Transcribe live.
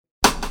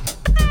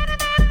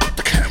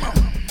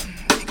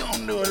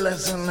gonna do a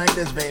lesson like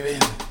this, baby.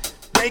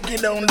 Break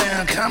it on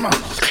down, come on.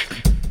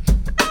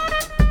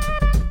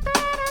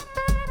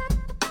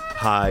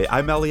 Hi,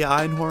 I'm Elia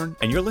Einhorn,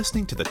 and you're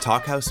listening to the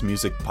Talkhouse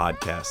Music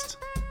Podcast.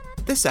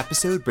 This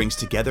episode brings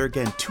together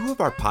again two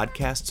of our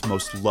podcast's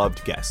most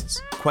loved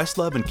guests,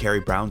 Questlove and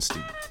Carrie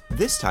Brownstein,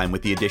 this time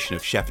with the addition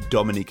of Chef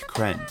Dominique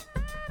Crenn.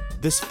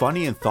 This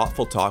funny and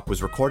thoughtful talk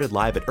was recorded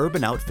live at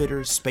Urban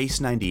Outfitters Space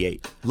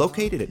 98,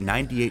 located at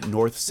 98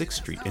 North 6th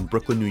Street in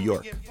Brooklyn, New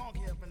York.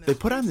 They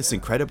put on this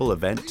incredible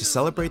event to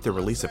celebrate the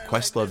release of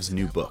Questlove's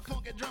new book.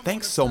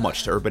 Thanks so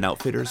much to Urban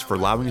Outfitters for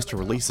allowing us to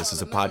release this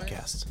as a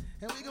podcast.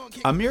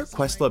 Amir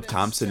Questlove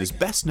Thompson is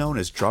best known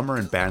as drummer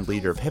and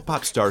bandleader of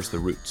hip-hop stars The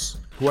Roots,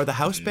 who are the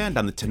house band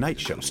on The Tonight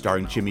Show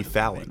starring Jimmy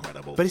Fallon.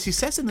 But as he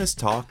says in this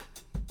talk,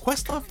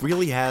 Questlove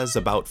really has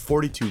about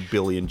 42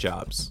 billion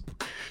jobs.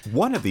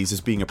 One of these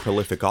is being a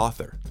prolific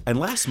author, and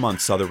last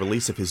month saw the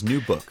release of his new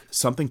book,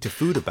 Something to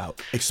Food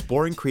About,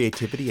 Exploring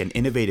Creativity and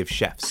Innovative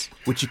Chefs,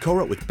 which he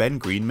co-wrote with Ben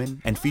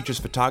Greenman and features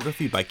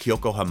photography by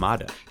Kyoko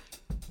Hamada.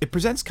 It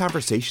presents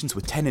conversations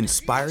with 10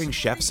 inspiring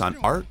chefs on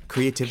art,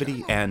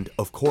 creativity, and,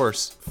 of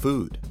course,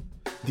 food.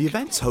 The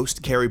event's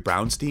host, Carrie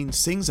Brownstein,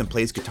 sings and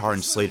plays guitar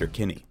in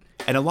Sleater-Kinney,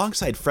 and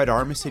alongside Fred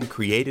Armisen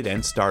created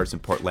and stars in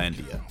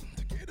Portlandia.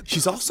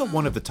 She's also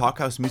one of the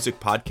Talkhouse Music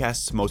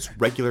Podcast's most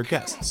regular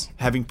guests,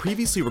 having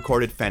previously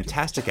recorded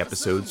fantastic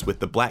episodes with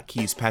the Black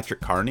Keys'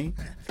 Patrick Carney,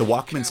 the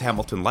Walkmen's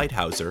Hamilton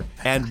Lighthouser,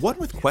 and one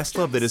with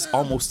Questlove that is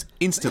almost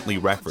instantly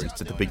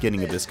referenced at the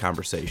beginning of this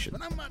conversation.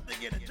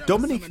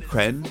 Dominique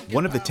Crenn,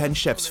 one of the 10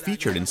 chefs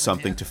featured in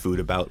Something to Food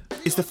About,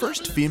 is the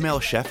first female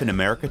chef in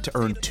America to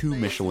earn 2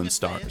 Michelin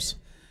stars.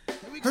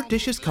 Her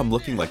dishes come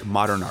looking like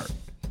modern art,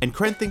 and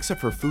Crenn thinks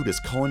of her food as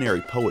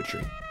culinary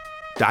poetry.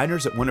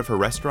 Diners at one of her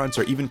restaurants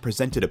are even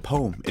presented a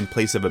poem in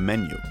place of a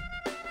menu.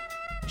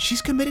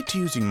 She's committed to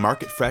using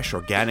market-fresh,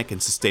 organic,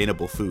 and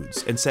sustainable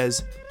foods, and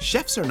says,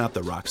 chefs are not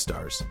the rock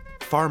stars,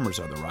 farmers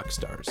are the rock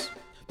stars.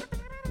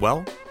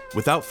 Well,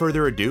 without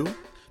further ado,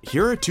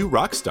 here are 2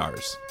 rock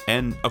stars,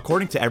 and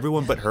according to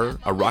everyone but her,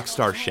 a rock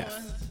star chef,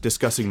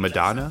 discussing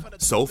Madonna,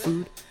 soul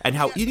food, and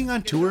how eating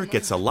on tour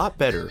gets a lot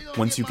better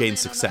once you gain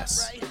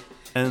success.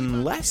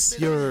 Unless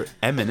you're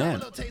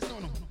Eminem.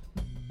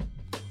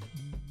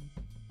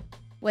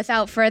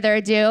 Without further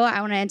ado, I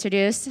want to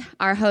introduce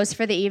our host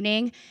for the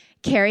evening,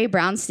 Carrie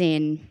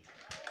Brownstein.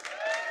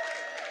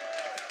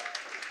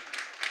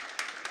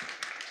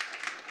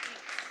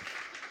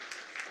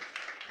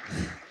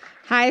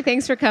 Hi,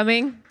 thanks for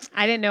coming.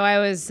 I didn't know I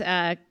was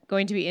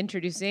going to be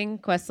introducing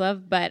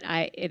Questlove, but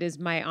it is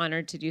my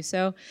honor to do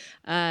so.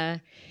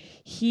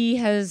 He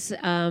has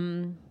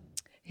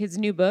his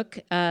new book,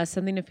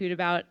 Something to Food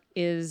About,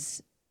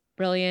 is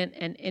brilliant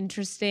and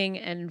interesting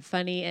and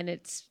funny, and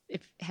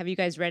have you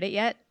guys read it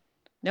yet?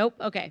 Nope.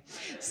 Okay.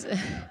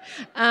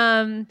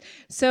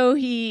 So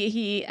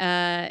he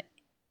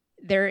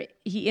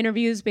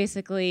interviews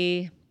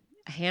basically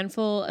a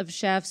handful of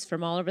chefs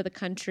from all over the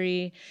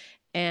country,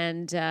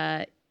 and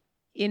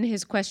in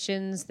his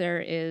questions there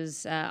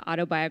is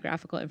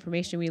autobiographical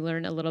information. We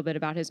learn a little bit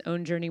about his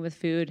own journey with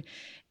food,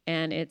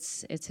 and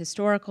it's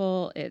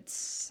historical,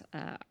 it's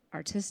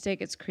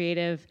artistic, it's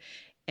creative,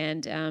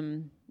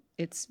 and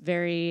it's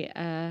very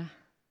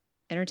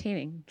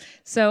entertaining.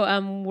 So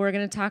we're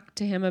going to talk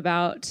to him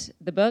about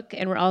the book,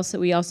 and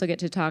we also get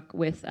to talk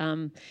with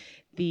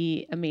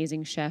the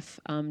amazing chef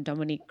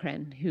Dominique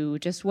Crenn, who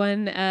just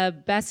won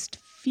Best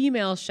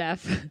Female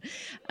Chef,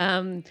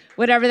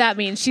 whatever that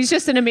means. She's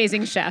just an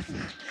amazing chef.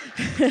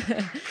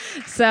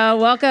 So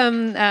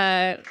welcome,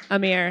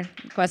 Amir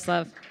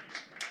Questlove.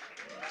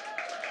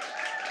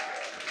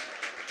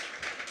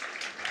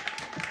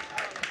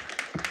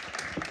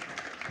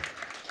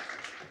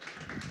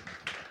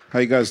 How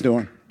you guys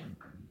doing?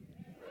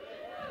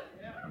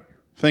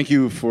 Thank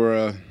you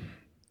for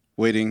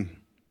waiting.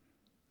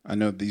 I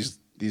know these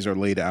are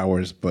late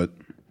hours, but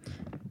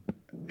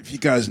if you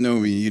guys know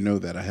me, you know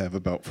that I have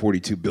about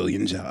 42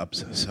 billion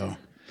jobs. So,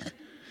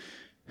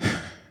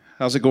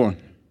 how's it going?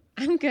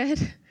 I'm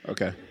good.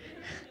 Okay.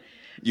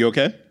 You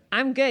okay?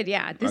 I'm good,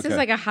 yeah. This is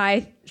like a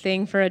high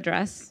thing for a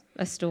dress,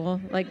 a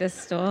stool, like this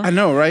stool. I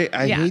know, right?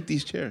 I hate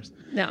these chairs.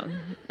 No.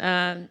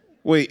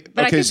 Wait,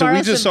 okay, so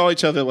we just saw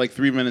each other like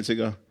 3 minutes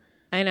ago.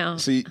 I know.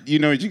 So you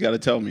know what you got to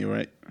tell me,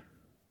 right?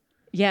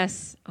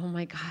 Yes. Oh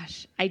my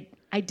gosh.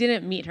 I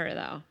didn't meet her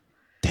though.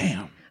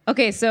 Damn.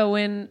 Okay, so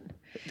when...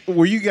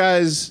 Were you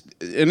guys,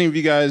 any of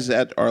you guys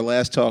at our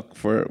last talk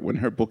for when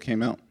her book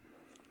came out?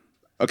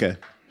 Okay,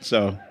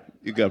 so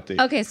you got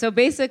update. Okay, so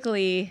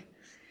basically,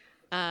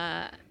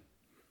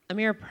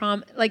 Amir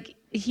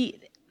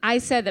I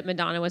said that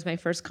Madonna was my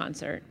first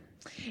concert,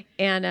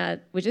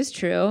 and which is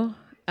true.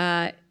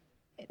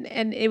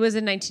 And it was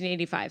in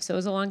 1985, so it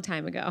was a long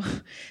time ago.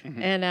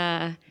 Mm-hmm.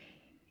 And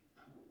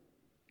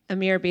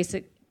Amir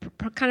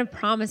kind of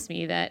promised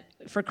me that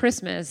for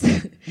Christmas,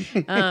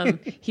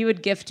 he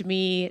would gift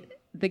me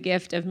the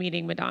gift of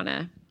meeting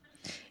Madonna.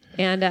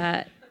 And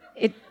I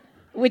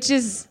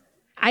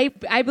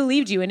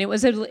believed you, and it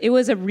was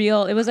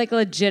like a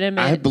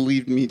legitimate. I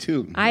believed me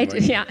too.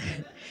 Yeah.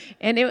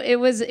 And it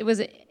was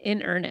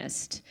in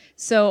earnest.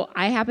 So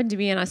I happened to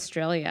be in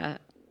Australia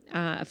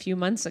a few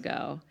months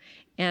ago,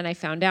 and I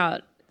found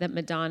out that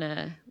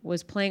Madonna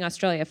was playing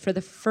Australia for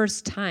the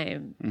first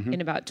time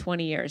in about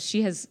 20 years.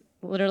 She has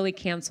literally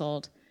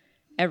canceled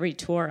every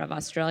tour of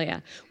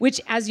Australia, which,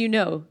 as you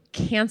know,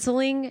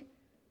 canceling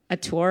a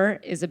tour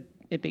is a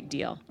big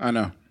deal. I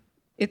know.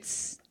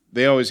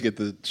 They always get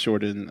the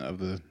short end of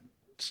the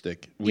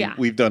stick.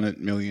 We've done it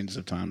millions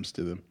of times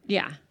to them.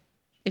 Yeah.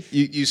 If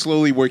you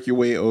slowly work your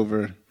way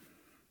over,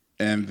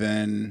 and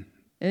then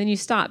you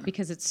stop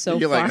because it's so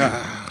you're far.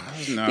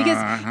 Like, no.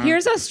 Because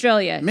here's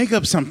Australia. Make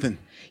up something.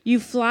 You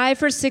fly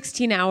for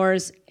 16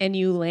 hours and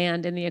you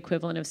land in the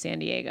equivalent of San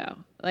Diego,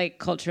 like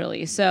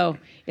culturally. So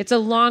it's a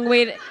long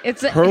way.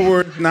 Her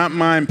words, not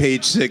mine.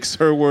 Page 6.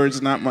 Her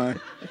words, not mine.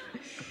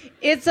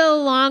 It's a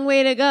long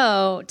way to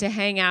go to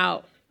hang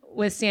out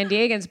with San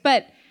Diegans,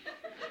 but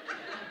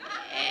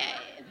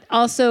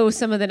also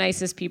some of the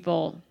nicest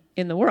people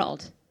in the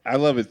world. I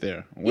love it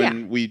there.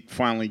 When we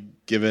finally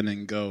give in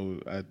and go,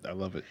 I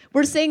love it.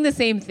 We're saying the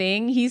same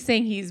thing. He's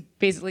saying he's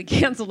basically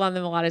canceled on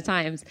them a lot of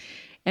times.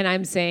 And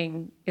I'm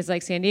saying it's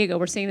like San Diego.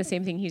 We're saying the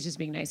same thing. He's just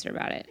being nicer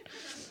about it.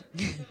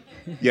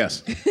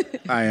 Yes,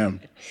 I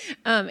am.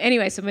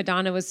 Anyway, so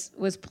Madonna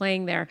was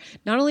playing there.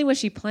 Not only was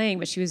she playing,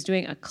 but she was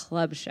doing a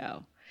club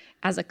show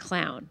as a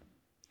clown.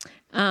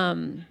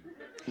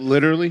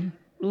 Literally?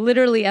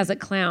 Literally as a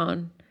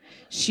clown.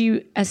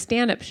 A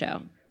stand-up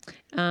show.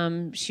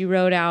 She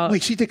wrote out...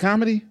 Wait, she did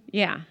comedy?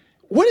 Yeah.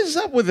 What is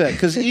up with that?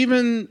 Because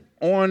even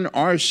on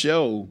our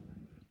show,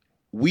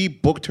 we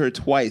booked her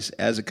twice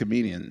as a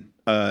comedian,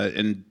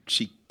 and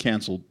she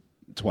canceled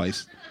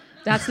twice.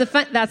 That's the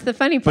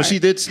funny part. But she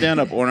did stand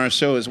up on our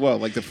show as well.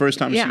 Like the first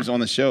time she was on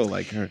the show,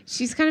 like her.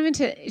 She's kind of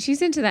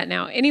into that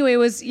now. Anyway, it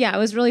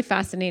was really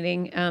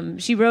fascinating.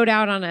 She rode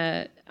out on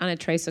a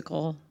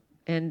tricycle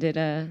and did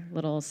a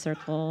little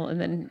circle,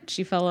 and then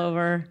she fell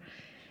over.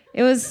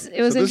 It was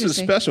interesting. This is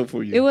special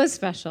for you. It was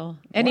special.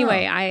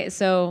 Anyway, Wow.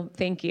 So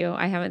thank you.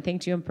 I haven't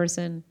thanked you in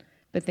person,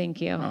 but thank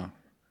you. Oh.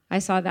 I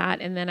saw that,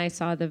 and then I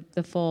saw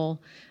the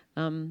full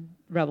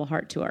Rebel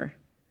Heart tour,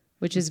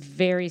 which is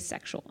very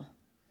sexual.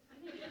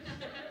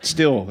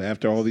 Still,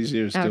 after all these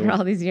years. After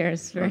all these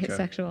years, very Okay.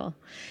 sexual.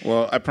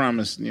 Well, I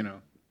promise,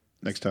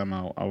 next time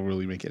I'll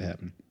really make it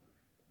happen.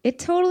 It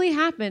totally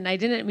happened. I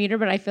didn't meet her,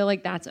 but I feel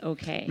like that's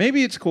okay.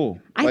 Maybe it's cool.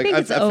 I think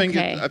it's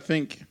okay. I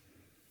think,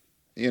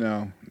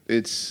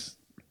 it's...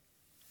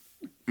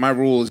 My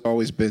rule has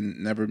always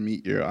been never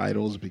meet your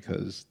idols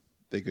because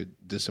they could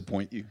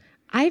disappoint you.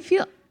 I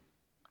feel...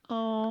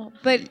 Oh,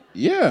 but...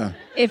 Yeah.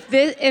 If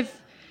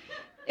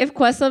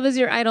Questlove is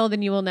your idol,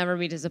 then you will never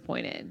be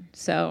disappointed.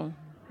 So...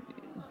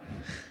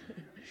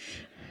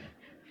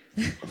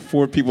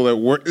 4 people that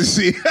work to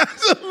see.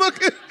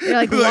 They're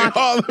like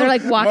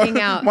walking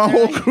out. My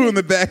whole crew in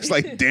the back's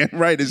like, damn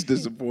right, it's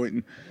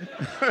disappointing.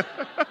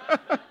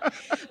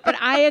 But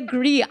I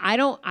agree.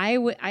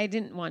 I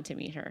didn't want to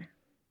meet her.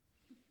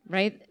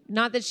 Right?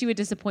 Not that she would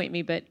disappoint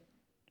me, but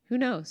who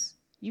knows?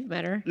 You've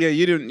met her. Yeah,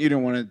 you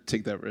didn't want to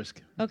take that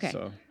risk. Okay.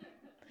 So.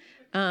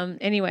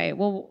 Anyway,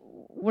 well,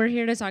 we're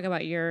here to talk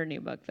about your new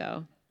book,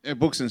 though. Yeah,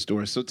 books in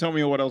stores. So tell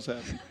me what else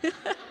happened.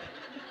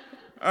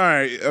 All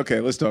right. Okay,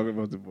 let's talk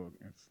about the book.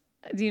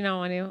 Do you not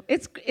want to?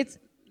 It's.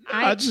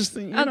 I just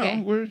think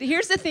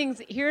Here's the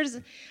things.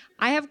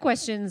 I have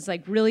questions,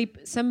 like really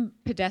some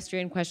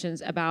pedestrian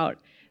questions about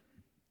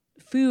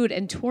food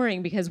and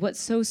touring, because what's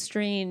so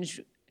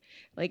strange,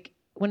 like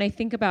when I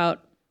think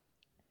about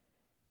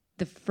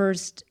the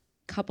first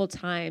couple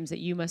times that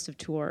you must have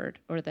toured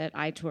or that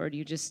I toured,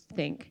 you just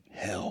think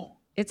hell.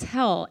 It's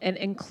hell, and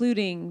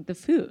including the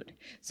food.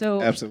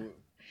 So absolutely.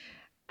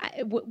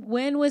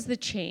 When was the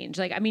change?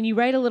 Like, I mean, you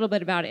write a little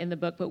bit about it in the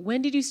book, but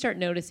when did you start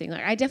noticing?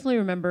 Like, I definitely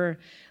remember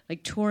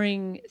like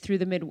touring through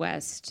the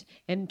Midwest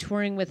and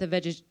touring with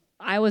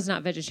I was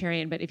not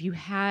vegetarian, but if you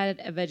had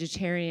a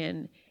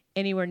vegetarian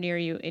anywhere near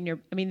you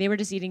they were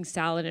just eating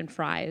salad and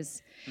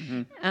fries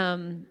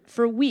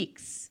for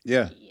weeks.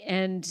 Yeah.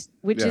 And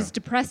which is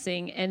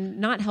depressing and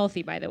not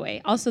healthy, by the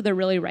way. Also, they're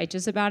really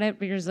righteous about it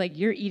because like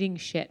you're eating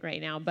shit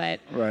right now, but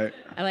right.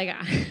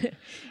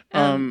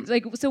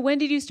 So when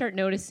did you start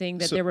noticing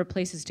that there were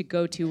places to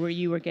go to where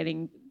you were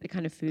getting the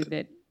kind of food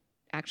that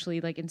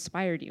actually like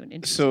inspired you and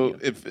interested you? So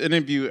if any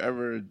of you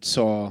ever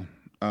saw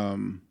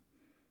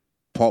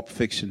Pulp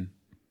Fiction,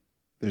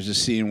 there's a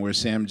scene where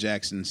Sam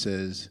Jackson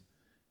says,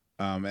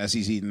 as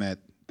he's eating the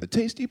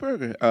tasty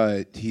burger,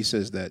 he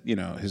says that,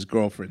 his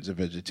girlfriend's a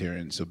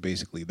vegetarian, so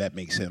basically that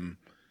makes him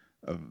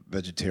a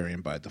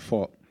vegetarian by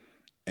default.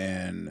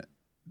 And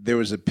there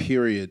was a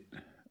period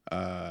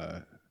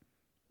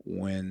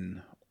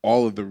when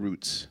all of the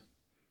Roots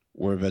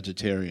were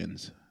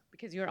vegetarians.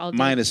 Because you were all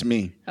minus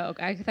me. Oh,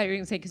 okay. I thought you were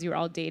going to say because you were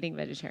all dating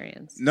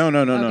vegetarians. No.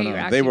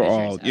 Okay, they were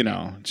all, okay.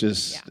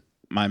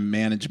 My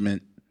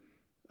management,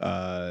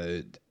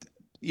 they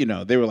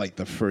were like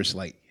the first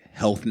like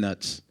health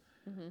nuts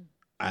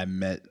I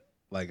met.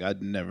 Like I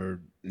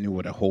never knew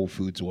what a Whole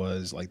Foods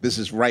was. Like this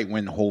is right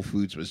when Whole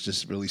Foods was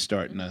just really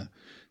starting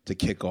to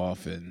kick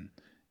off, and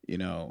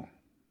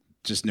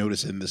just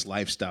noticing this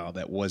lifestyle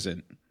that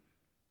wasn't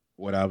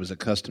what I was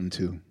accustomed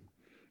to.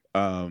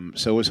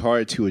 So it was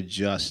hard to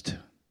adjust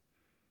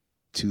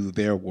to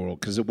their world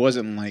because it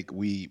wasn't like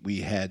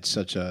we had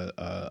such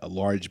a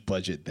large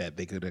budget that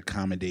they could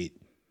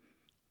accommodate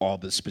all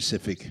the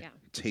specific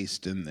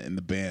taste in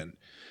the band.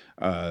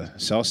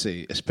 So I'll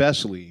say,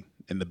 especially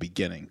in the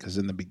beginning, because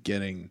in the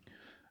beginning,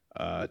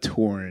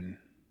 touring,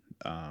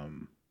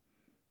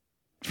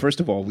 first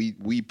of all,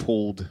 we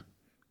pulled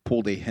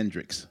a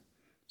Hendrix.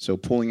 So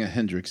pulling a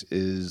Hendrix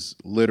is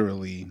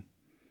literally,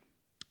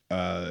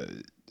 what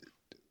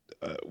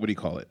do you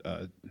call it?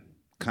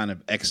 Kind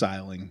of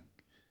exiling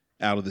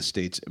out of the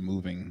States and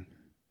moving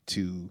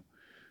to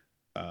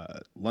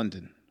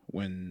London.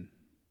 When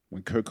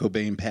Kurt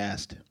Cobain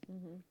passed,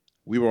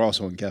 we were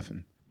also in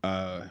Geffen.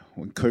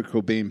 When Kurt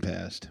Cobain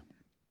passed,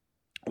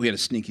 we had a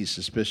sneaky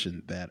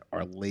suspicion that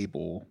our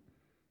label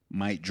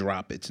might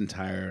drop its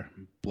entire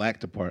black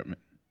department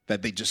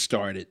that they just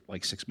started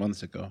like 6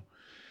 months ago,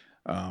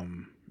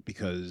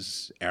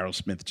 because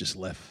Aerosmith just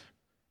left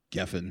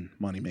Geffen,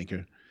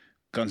 moneymaker.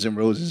 Guns N'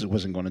 Roses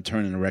wasn't going to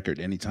turn in a record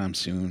anytime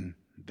soon.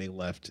 They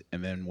left,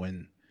 and then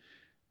when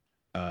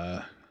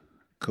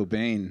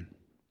Cobain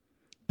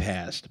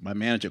passed, my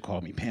manager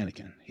called me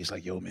panicking. He's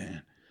like, "Yo,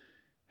 man,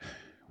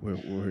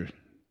 we're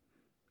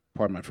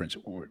pardon my French,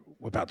 we're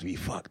about to be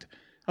fucked."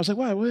 I was like,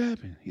 "Why? What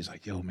happened?" He's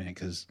like, "Yo, man,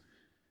 because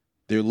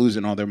they're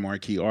losing all their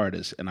marquee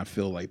artists, and I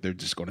feel like they're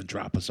just going to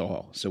drop us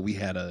all." So we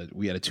had a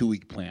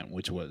 2-week plan,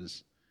 which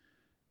was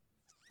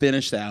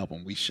finish the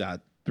album. We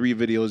shot 3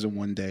 videos in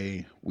one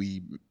day.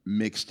 We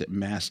mixed,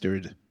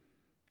 mastered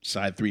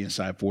side 3 and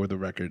side 4 of the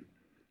record,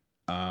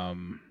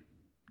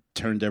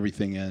 turned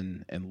everything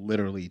in, and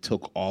literally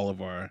took all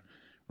of our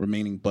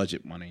remaining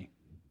budget money,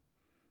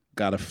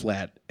 got a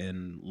flat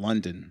in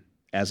London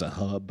as a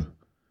hub,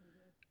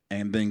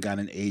 and then got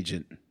an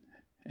agent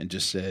and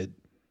just said,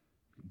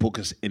 book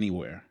us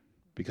anywhere,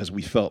 because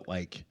we felt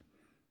like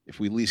if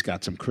we at least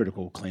got some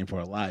critical acclaim for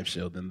our live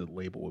show, then the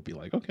label would be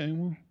like, okay,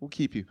 we'll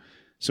keep you.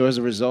 So as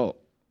a result,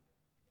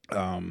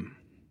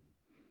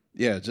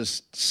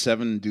 just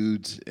 7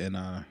 dudes in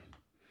a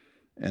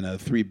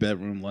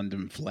 3-bedroom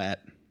London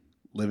flat,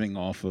 living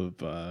off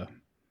of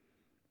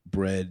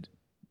bread,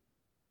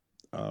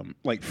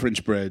 like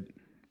French bread,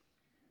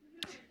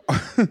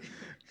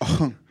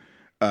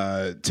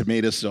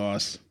 tomato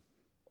sauce,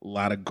 a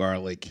lot of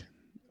garlic.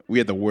 We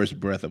had the worst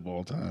breath of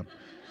all time.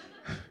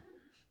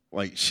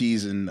 Like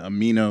cheese and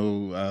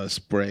amino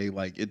spray,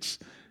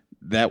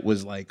 that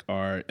was like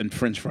and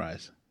French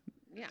fries.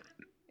 Yeah,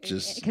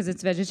 just because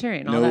it's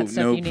vegetarian. All that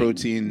stuff. No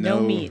protein, no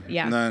meat.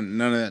 Yeah,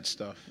 none of that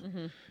stuff.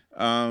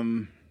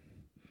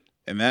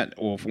 And that,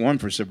 well, for one,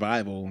 for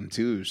survival, and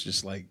 2, it's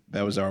just like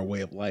that was our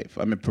way of life.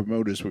 I mean,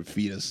 promoters would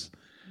feed us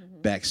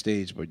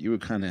backstage, but you were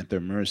kind of at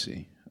their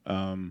mercy.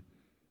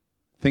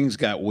 Things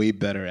got way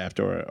better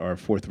after our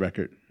 4th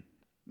record.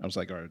 That was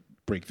like our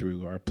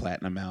breakthrough, our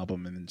platinum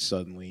album, and then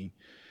suddenly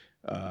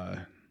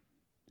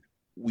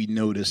we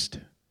noticed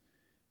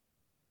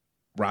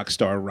rock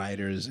star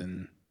writers,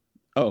 and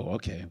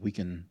okay, we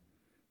can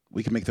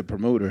make the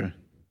promoter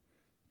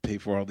pay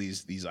for all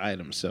these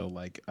items. So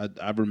like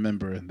I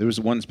remember there was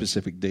one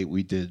specific date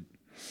we did,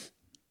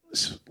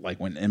 like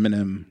when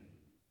Eminem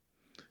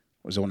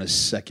was on his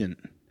 2nd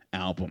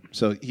album.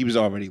 So he was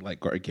already like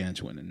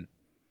gargantuan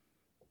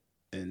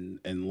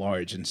and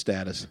large in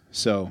status.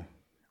 So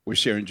we're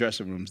sharing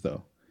dressing rooms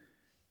though.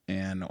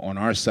 And on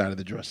our side of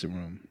the dressing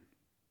room,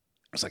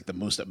 it's like the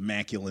most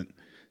immaculate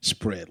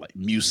spread, like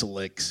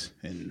Mucilix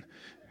and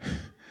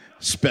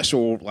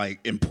special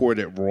like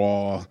imported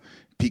raw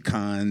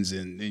pecans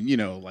and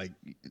like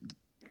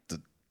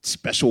the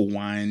special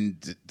wine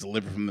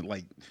delivered from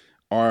like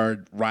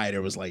our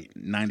rider was like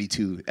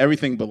 92,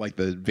 everything but like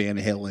the Van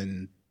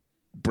Halen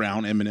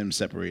brown M&M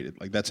separated.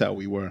 Like that's how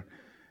we were.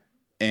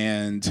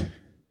 And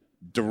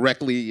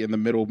directly in the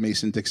middle,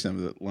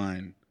 Mason-Dixon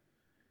line,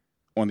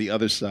 on the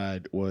other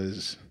side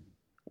was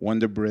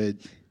Wonder Bread,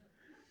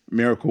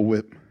 Miracle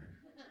Whip,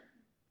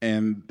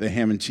 and the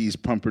ham and cheese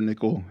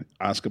pumpernickel,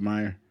 Oscar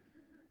Mayer.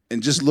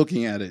 And just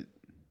looking at it,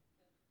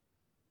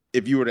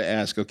 if you were to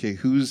ask, okay,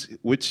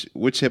 which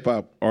hip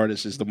hop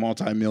artist is the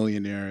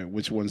multimillionaire and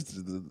which one's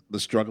the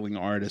struggling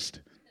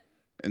artist?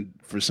 And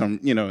for some,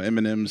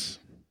 Eminem's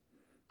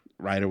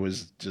writer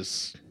was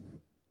just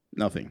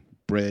nothing.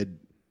 Bread,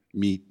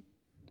 meat,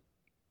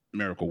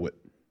 Miracle Whip.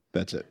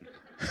 That's it.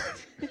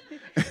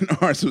 And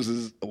ours was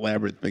this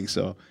elaborate thing.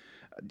 So,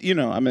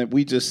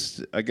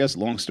 I guess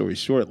long story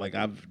short, like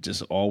I've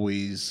just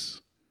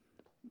always,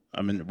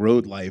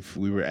 road life,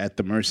 we were at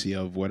the mercy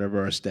of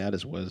whatever our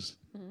status was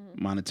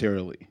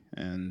monetarily.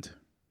 And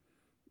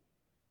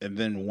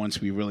then once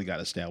we really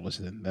got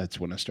established, then that's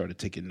when I started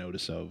taking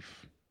notice of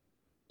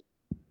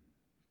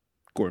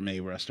gourmet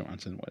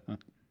restaurants and whatnot.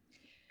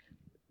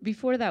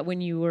 Before that,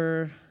 when you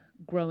were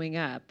growing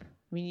up,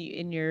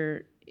 in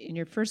your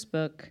first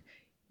book,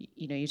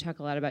 you talk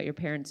a lot about your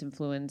parents'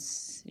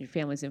 influence, your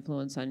family's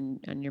influence on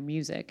your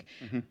music.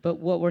 But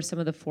what were some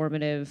of the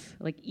formative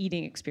like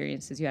eating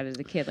experiences you had as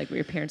a kid? Like, were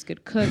your parents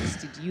good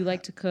cooks? Did you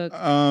like to cook?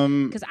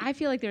 Because I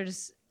feel like they're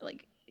just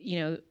like,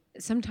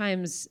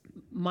 sometimes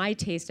my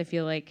taste, I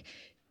feel like,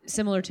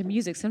 similar to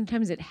music,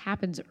 sometimes it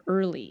happens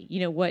early.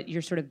 What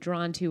you're sort of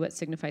drawn to, what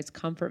signifies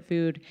comfort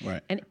food.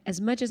 Right. And as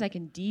much as I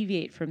can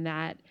deviate from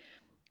that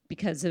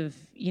because of,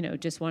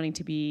 just wanting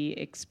to be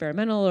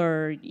experimental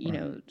or,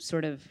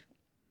 sort of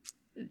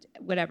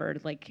whatever,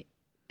 like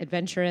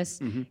adventurous,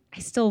 I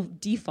still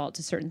default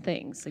to certain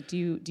things. Like,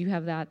 do you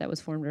have that was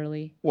formed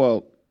early?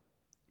 Well,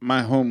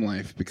 my home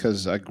life,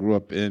 because I grew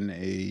up in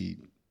a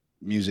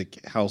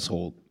music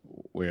household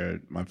where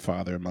my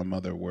father and my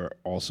mother were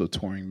also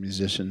touring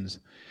musicians.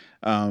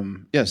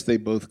 Yes, they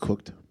both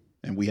cooked,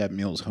 and we had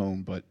meals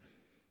home, but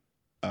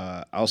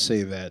I'll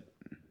say that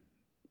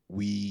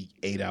we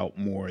ate out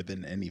more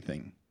than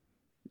anything,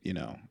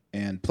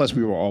 and plus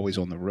we were always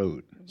on the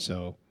road.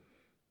 So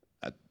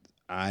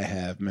I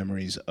have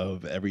memories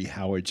of every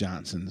Howard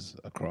Johnson's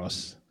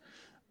across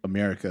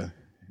America,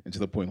 and to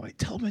the point like,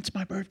 tell them it's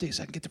my birthday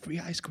so I can get the free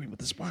ice cream with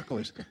the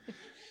sparklers.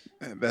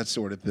 That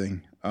sort of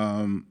thing.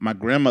 My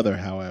grandmother,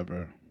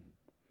 however,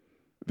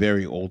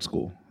 very old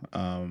school.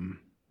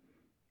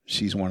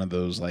 She's one of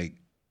those like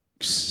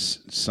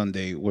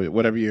Sunday,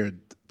 whatever your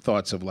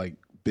thoughts of like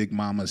Big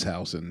Mama's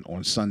house, and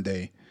on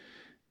Sunday,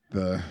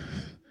 the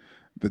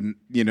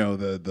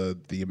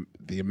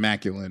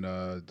immaculate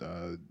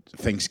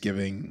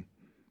Thanksgiving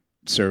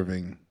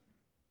serving.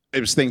 It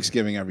was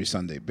Thanksgiving every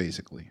Sunday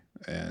basically,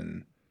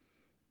 and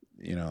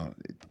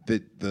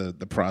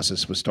the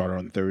process would start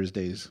on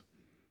Thursdays.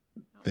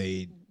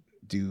 They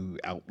do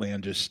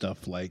outlandish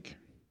stuff like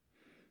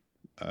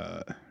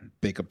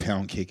bake a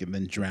pound cake and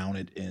then drown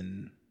it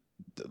in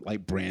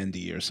like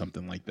brandy or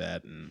something like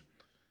that. And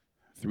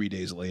 3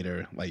 days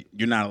later, like,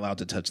 you're not allowed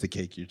to touch the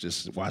cake. You're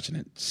just watching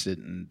it sit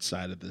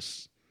inside of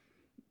this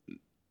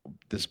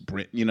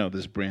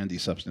brandy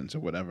substance or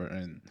whatever.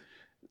 And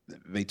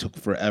they took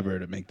forever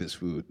to make this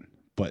food,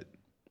 but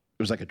it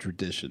was like a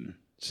tradition.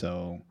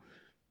 So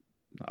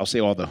I'll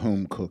say all the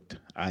home cooked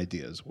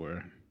ideas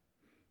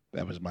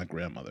that was my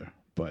grandmother,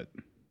 but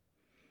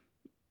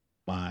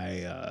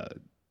my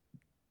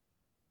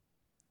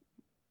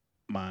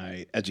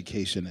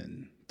education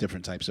in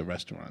different types of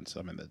restaurants,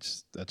 I mean,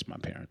 that's my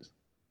parents.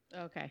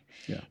 Okay.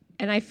 Yeah.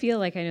 And I feel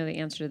like I know the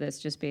answer to this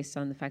just based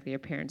on the fact that your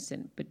parents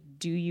didn't, but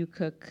do you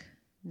cook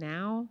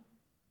now?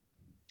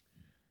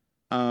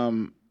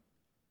 I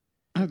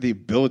have the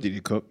ability to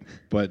cook,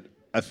 but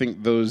I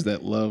think those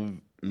that love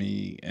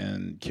me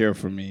and care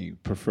for me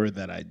prefer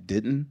that I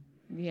didn't.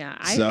 Yeah,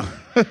 I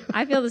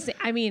I feel the same.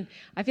 I mean,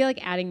 I feel like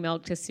adding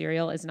milk to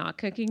cereal is not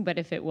cooking, but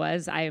if it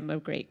was, I am a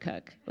great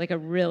cook. Like a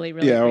really,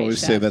 really I great always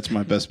chef. say that's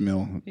my best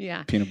meal.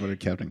 Yeah. Peanut butter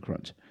Captain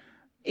Crunch.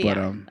 Yeah,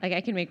 But, like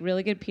I can make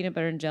really good peanut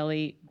butter and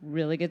jelly,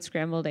 really good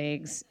scrambled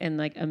eggs, and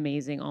like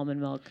amazing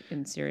almond milk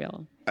in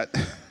cereal.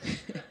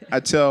 I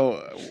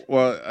tell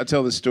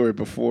this story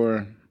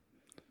before.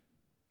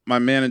 My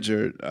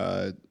manager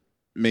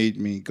made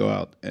me go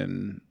out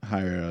and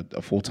hire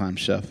a full-time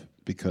chef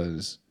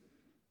because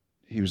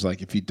he was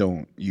like, if you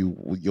don't,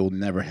 you'll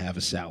never have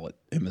a salad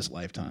in this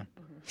lifetime.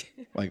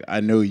 Like, I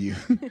know you.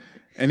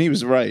 And he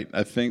was right.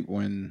 I think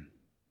when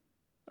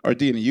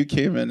Ardina, you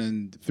came in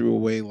and threw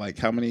away like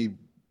how many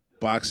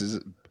boxes?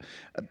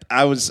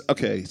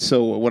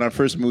 So when I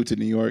first moved to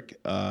New York,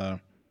 I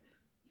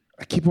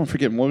keep on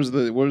forgetting what was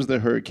the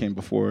hurricane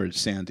before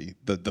Sandy,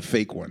 the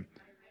fake one.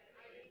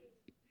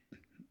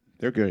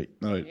 They're great.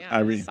 No, Yeah,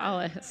 Irene.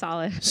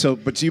 solid. So,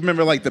 but do you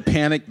remember like the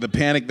panic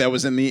that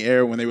was in the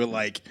air when they were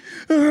like,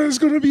 it's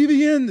going to be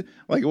the end?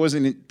 Like, it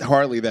wasn't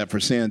hardly that for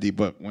Sandy,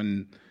 but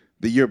when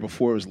the year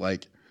before it was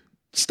like,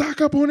 stock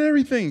up on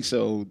everything.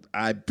 So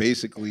I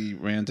basically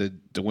ran to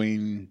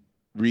Dwayne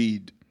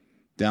Reed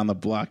down the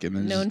block and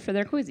then Known for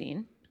their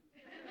cuisine.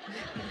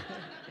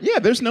 Yeah,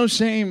 there's no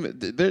shame.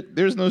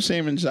 There's no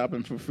shame in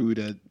shopping for food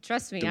at.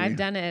 Trust me, I've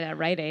done it at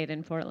Rite Aid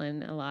in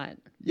Portland a lot.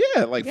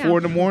 Yeah, like 4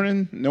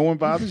 a.m, no one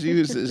bothers you.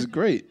 Is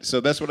great. So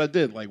that's what I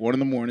did. Like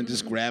 1 a.m,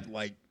 just grabbed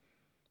like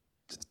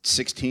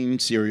 16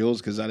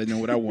 cereals because I didn't know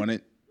what I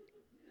wanted.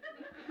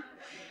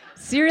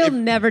 Cereal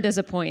never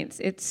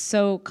disappoints. It's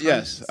so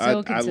Yes,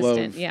 so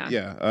consistent.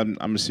 Yeah,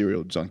 I'm a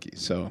cereal junkie.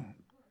 So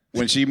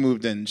when she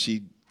moved in,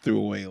 she threw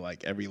away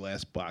like every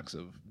last box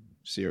of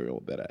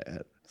cereal that I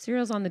had.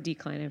 Cereal's on the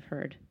decline, I've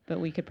heard, but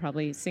we could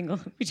probably single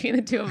between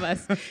the two of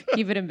us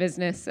keep it in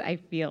business. I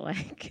feel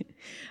like.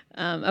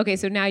 Okay,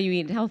 so now you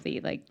eat healthy,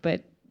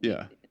 but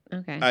yeah.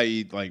 Okay. I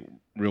eat like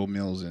real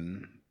meals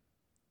and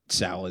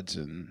salads,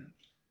 and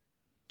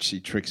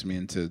she tricks me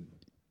into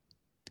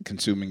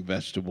consuming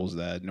vegetables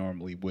that I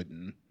normally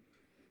wouldn't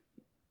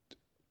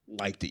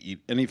like to eat.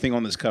 Anything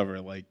on this cover,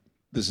 like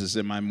this is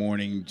in my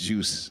morning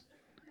juice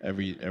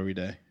every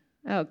day.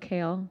 Oh,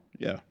 kale.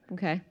 Yeah.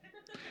 Okay.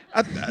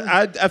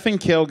 I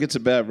think kale gets a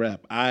bad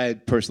rap. I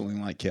personally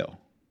like kale.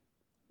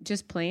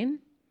 Just plain?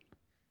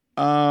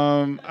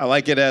 I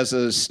like it as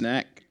a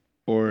snack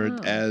or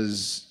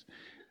as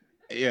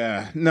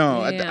Yeah,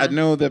 no, Yeah. I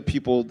know that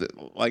people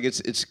like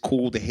it's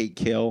cool to hate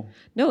kale.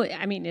 No,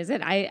 I mean, is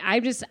it?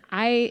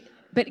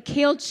 But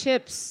kale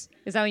chips,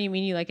 is that what you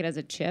mean? You like it as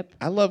a chip?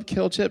 I love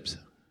kale chips.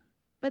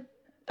 But,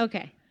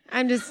 okay.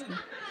 I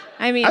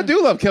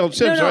do love kale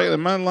chips, no. right?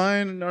 Am I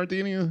lying,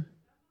 Nardini?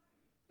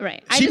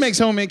 Right. She makes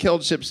homemade kale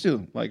chips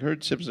too. Like her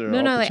chips are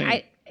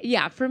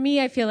for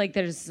me, I feel like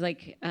there's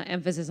like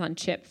emphasis on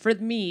chip for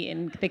me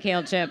in the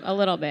kale chip a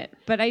little bit.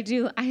 But I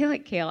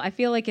like kale. I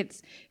feel like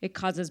it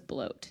causes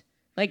bloat.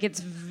 Like it's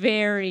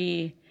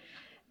very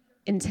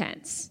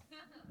intense.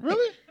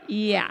 Really?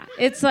 Yeah.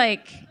 It's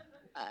like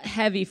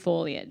heavy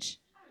foliage.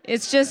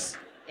 It's just,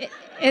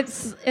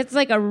 it's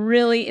like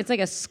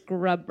a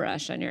scrub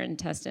brush on your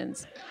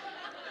intestines.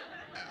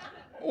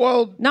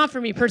 Well, not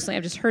for me personally.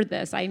 I've just heard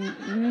this. I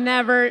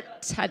never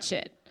touch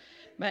it,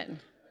 but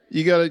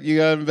you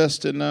gotta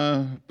invest in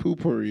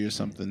poo-pourri or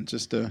something.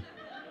 Just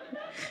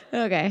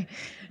okay.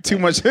 Too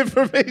much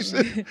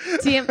information.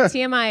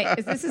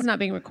 TMI. This is not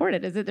being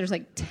recorded, is it? There's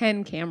like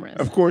 10 cameras.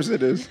 Of course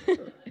it is.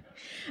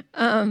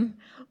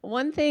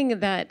 One thing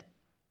that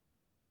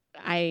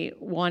I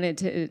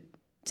wanted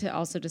to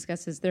also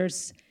discuss is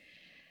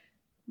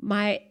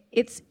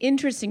it's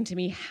interesting to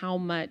me how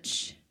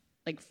much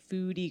like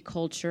foodie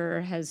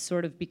culture has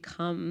sort of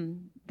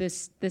become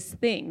this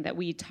thing that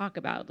we talk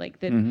about.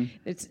 Like that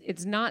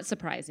it's not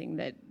surprising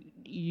that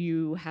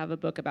you have a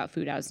book about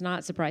food out. It's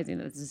not surprising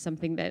that this is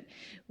something that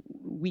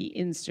we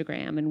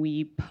Instagram and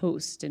we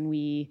post and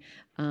we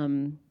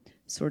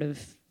sort of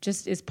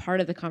just is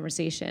part of the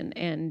conversation.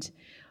 And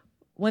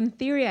one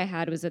theory I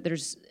had was that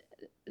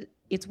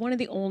it's one of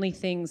the only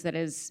things that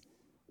is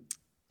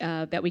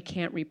that we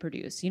can't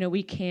reproduce. You know,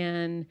 we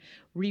can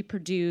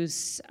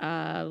reproduce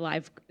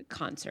live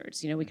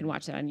concerts. You know, we can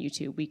watch that on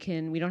YouTube. We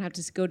don't have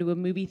to go to a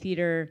movie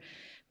theater.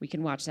 We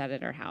can watch that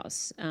at our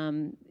house.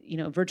 You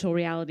know, virtual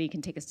reality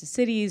can take us to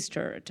cities,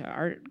 to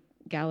art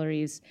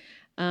galleries.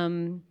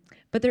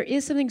 But there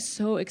is something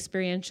so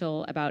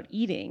experiential about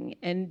eating.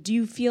 And do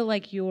you feel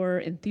like your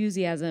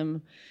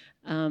enthusiasm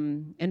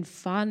and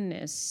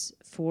fondness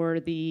for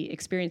the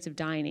experience of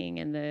dining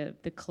and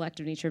the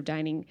collective nature of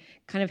dining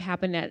kind of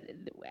happen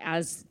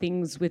as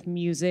things with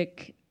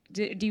music?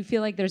 Do you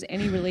feel like there's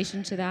any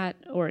relation to that?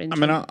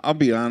 I'll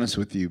be honest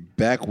with you.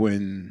 Back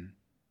when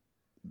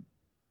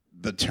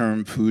the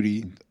term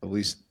foodie, at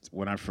least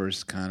when I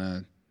first kind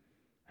of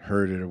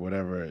heard it or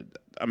whatever,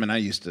 I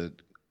used to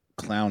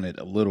clown it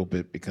a little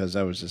bit because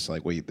I was just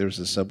like, wait, there's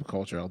a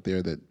subculture out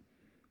there that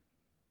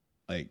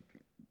like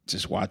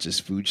just watches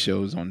food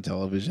shows on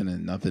television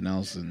and nothing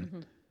else.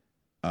 And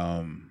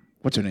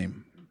what's her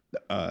name?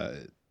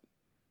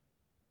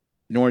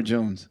 Nora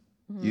Jones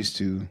used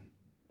to,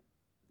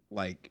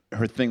 like,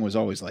 her thing was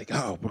always like,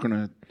 oh, we're going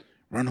to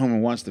run home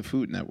and watch the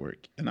Food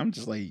Network. And I'm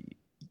just like,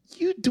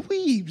 you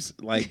dweebs.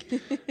 Like,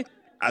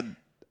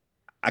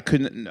 I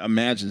couldn't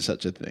imagine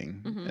such a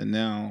thing. And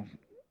now,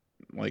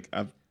 like,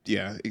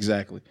 yeah,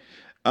 exactly.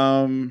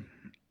 You're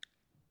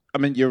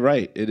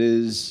right. It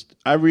is.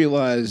 I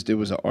realized it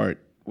was an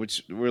art,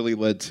 which really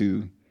led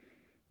to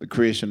the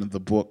creation of the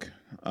book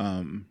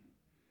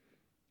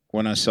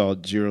when I saw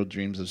Jiro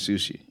Dreams of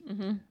Sushi.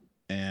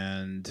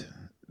 And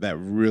that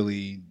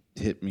really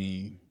hit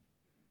me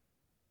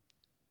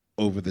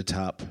over the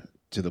top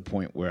to the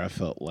point where I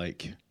felt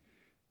like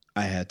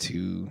I had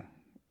to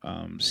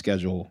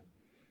schedule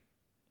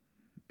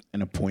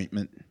an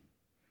appointment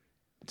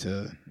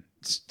to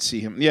see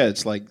him. Yeah,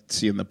 it's like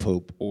seeing the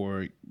Pope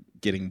or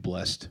getting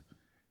blessed.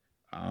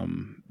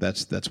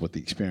 That's what the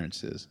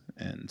experience is.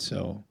 And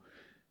so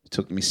it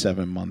took me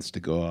 7 months to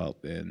go out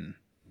and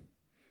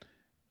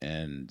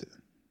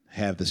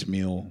have this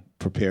meal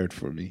prepared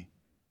for me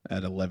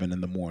at 11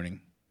 in the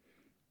morning.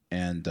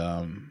 And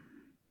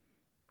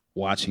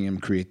watching him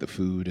create the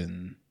food,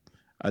 and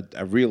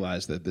I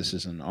realized that this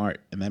is an art,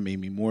 and that made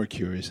me more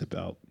curious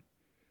about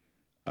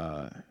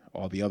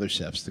all the other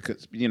chefs,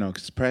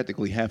 because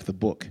practically half the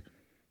book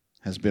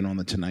has been on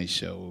the Tonight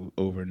Show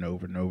over and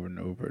over and over and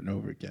over and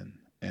over again,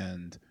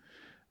 and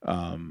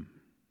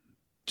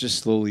just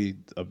slowly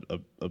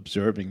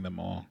observing them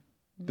all.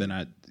 Then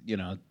I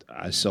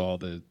saw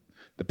the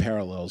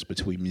parallels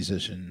between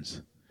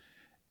musicians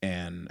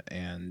and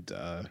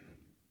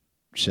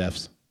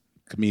chefs,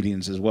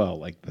 comedians as well,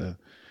 like the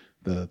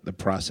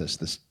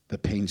process, the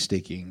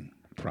painstaking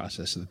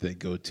process that they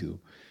go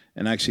to.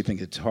 And I actually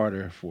think it's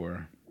harder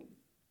for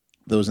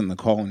those in the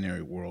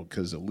culinary world,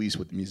 because at least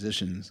with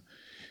musicians,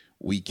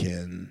 we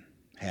can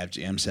have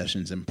jam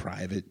sessions in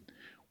private,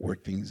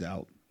 work things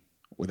out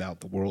without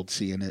the world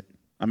seeing it.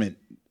 I mean,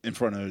 in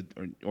front of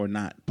or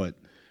not, but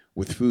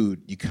with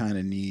food, you kind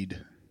of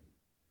need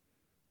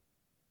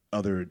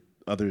others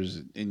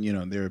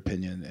in their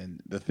opinion.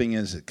 And the thing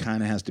is, it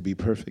kind of has to be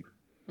perfect.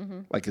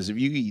 Like, because if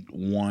you eat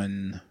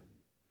one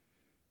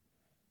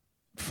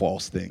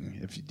false thing,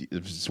 if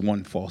it's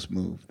one false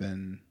move,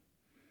 then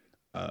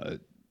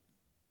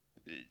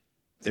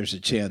there's a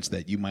chance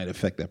that you might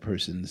affect that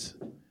person's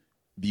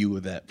view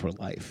of that for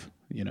life.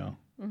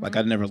 Like,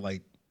 I never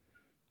liked,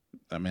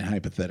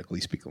 hypothetically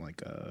speaking,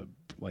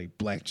 like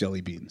black jelly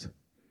beans.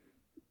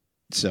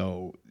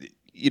 So,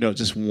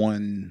 just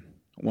one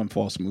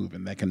false move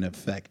and that can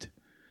affect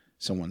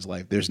someone's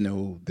life. There's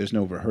no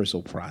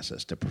rehearsal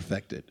process to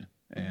perfect it.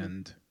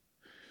 And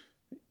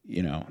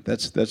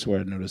that's where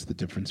I noticed the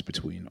difference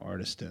between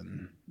artists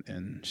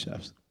and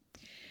chefs.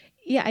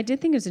 Yeah, I did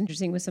think it was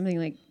interesting with something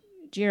like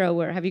Jiro,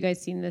 where have you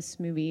guys seen this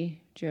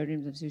movie, Jiro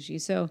Dreams of Sushi?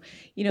 So,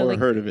 or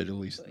heard of it at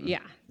least. Yeah.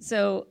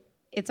 So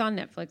it's on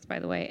Netflix, by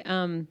the way.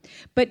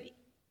 But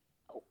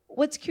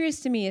what's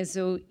curious to me is,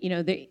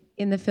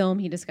 in the film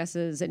he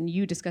discusses, and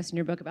you discuss in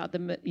your book about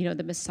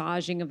the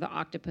massaging of the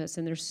octopus,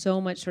 and there's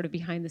so much sort of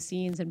behind the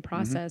scenes and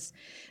process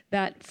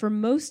that for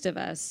most of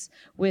us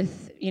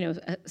with,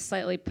 a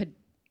slightly,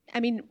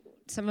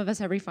 some of us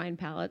have refined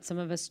palates, some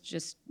of us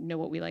just know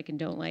what we like and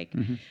don't like.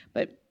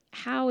 But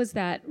how is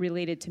that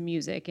related to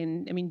music?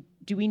 And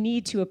do we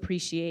need to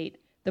appreciate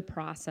the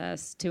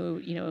process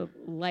to,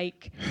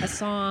 like a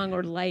song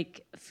or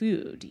like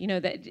food?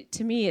 That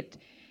to me,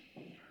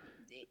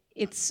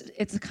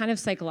 it's kind of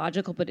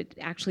psychological, but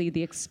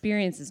the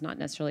experience is not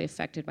necessarily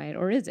affected by it,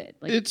 or is it?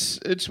 It's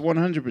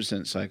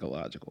 100%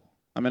 psychological.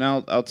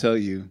 I'll tell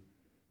you,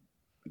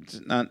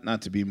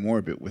 not to be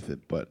morbid with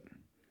it, but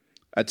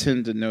I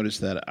tend to notice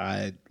that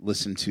I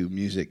listen to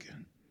music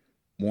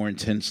more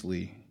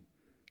intensely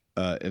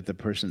if the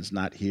person's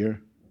not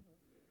here.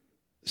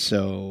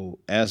 So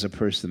as a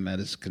person that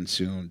has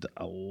consumed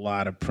a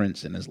lot of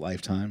Prince in his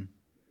lifetime,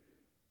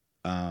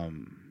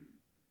 I'm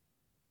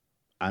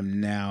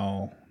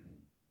now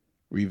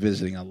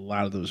revisiting a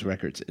lot of those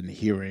records and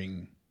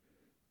hearing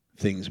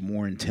things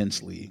more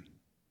intensely.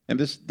 And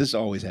this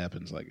always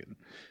happens. Like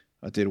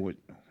I did it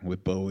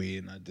with Bowie,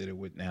 and I did it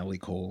with Natalie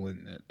Cole,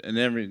 and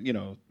every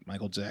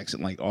Michael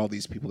Jackson, like all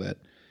these people that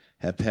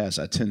have passed.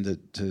 I tend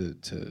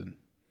to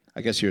I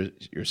guess your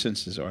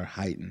senses are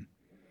heightened,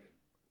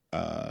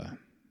 and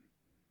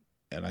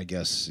I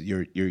guess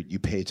you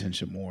pay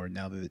attention more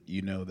now that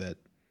you know that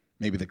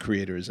maybe the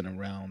creator isn't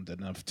around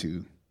enough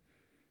to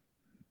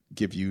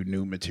give you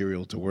new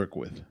material to work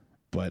with.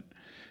 But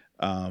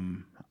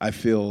I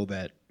feel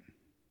that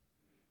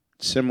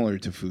similar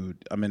to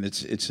food,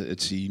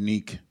 it's a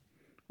unique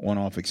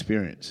one-off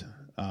experience.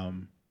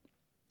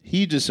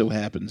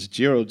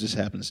 Jiro just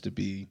happens to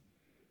be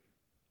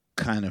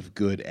kind of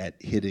good at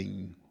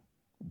hitting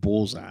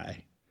bullseye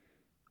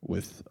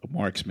with a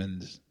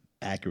marksman's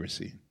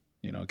accuracy.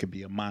 It could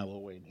be a mile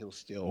away and he'll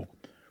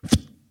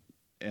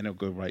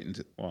go right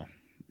into,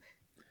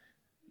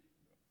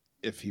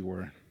 if he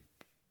were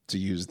to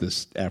use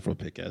this Afro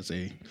pick as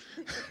a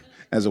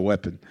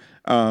weapon,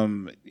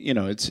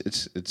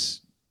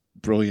 it's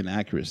brilliant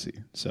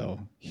accuracy. So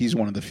he's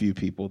one of the few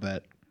people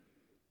that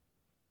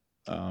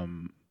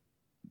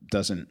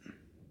doesn't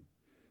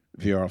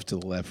veer off to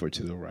the left or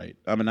to the right.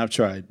 I've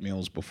tried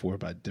meals before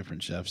by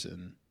different chefs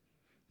and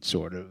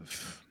sort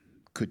of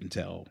couldn't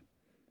tell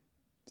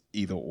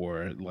either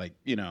or.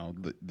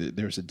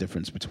 There's a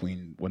difference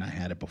between when I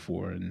had it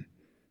before and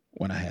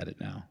when I had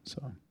it now.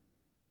 So.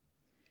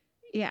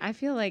 Yeah, I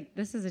feel like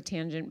this is a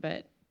tangent,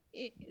 but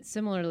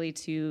similarly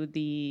to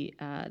the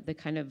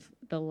kind of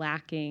the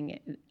lacking.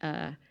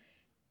 Are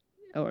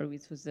we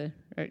supposed to?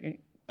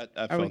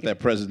 I felt that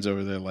presence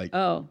over there.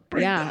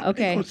 Bring Dominique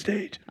okay, on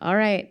stage. All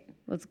right,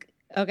 let's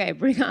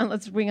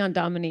bring on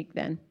Dominique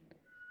then.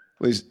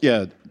 Please,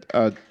 yeah,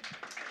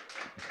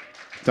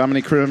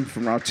 Dominique Crenn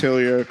from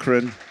Atelier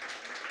Crenn.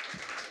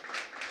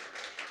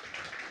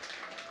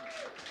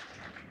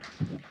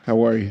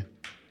 How are you?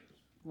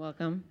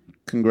 Welcome.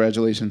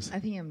 Congratulations. I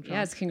think I'm drunk.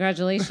 Yes,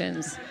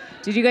 congratulations.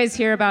 Did you guys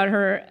hear about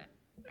her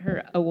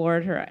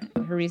award, her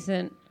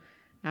recent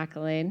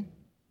accolade?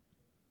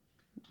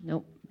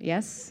 Nope.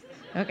 Yes?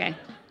 Okay.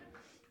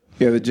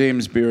 Yeah, the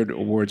James Beard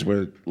Awards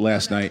were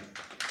last night.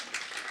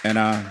 And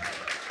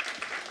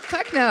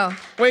Fuck no.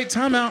 wait,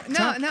 time out.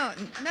 No, not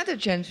the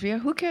James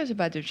Beard. Who cares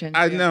about the James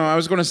I Beard? know. I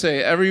was going to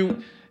say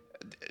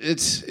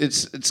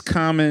it's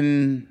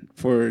common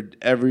for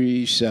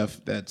every chef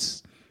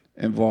that's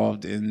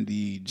involved in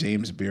the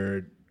James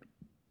Beard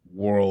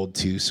world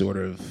to sort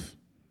of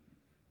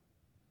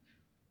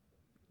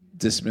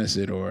dismiss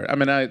it, or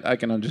I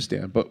can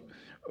understand, but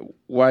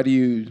why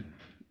do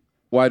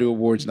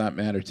awards not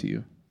matter to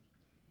you?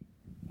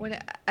 Well,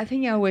 I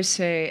think I always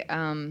say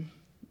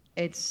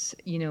it's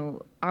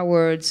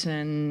awards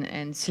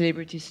and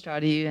celebrity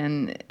study,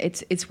 and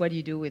it's what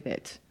you do with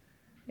it.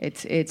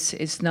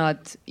 It's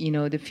not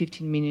the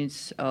 15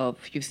 minutes of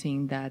you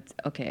think that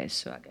okay,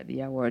 so I got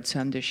the award, so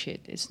I'm the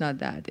shit. It's not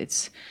that.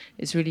 It's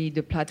really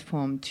the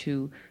platform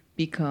to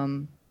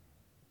become.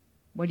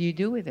 What do you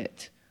do with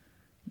it?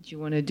 Do you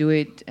want to do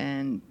it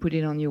and put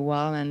it on your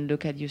wall and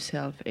look at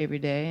yourself every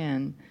day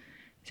and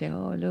say,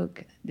 oh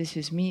look, this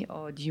is me,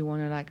 or do you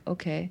want to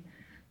okay,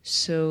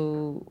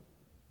 so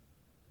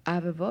I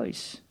have a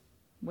voice.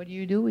 What do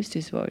you do with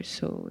this voice?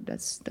 So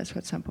that's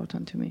what's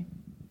important to me.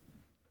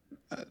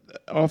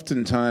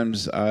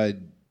 Oftentimes I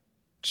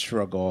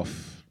shrug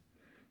off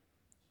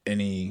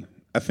I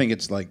think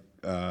it's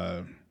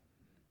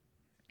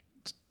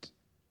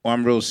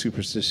I'm real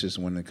superstitious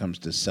when it comes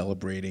to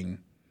celebrating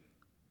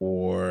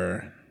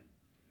or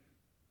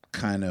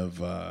kind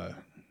of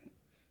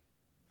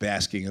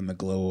basking in the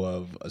glow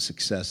of a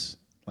success.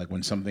 Like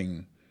when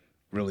something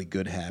really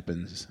good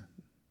happens,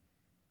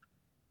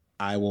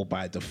 I will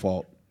by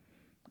default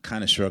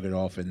kind of shrug it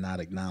off and not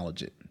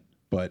acknowledge it.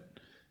 But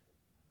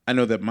I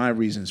know that my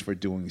reasons for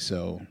doing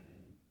so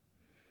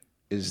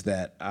is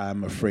that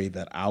I'm afraid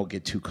that I'll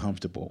get too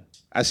comfortable.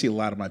 I see a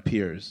lot of my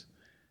peers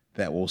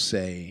that will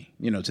say,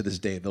 to this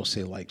day, they'll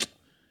say like,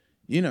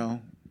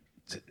 19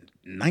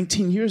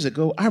 years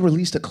ago, I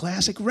released a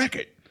classic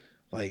record.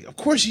 Like, of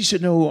course you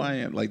should know who I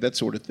am, like that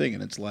sort of thing.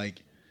 And it's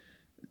like,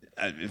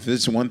 if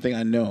there's one thing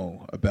I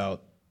know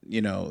about,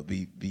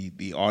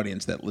 the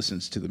audience that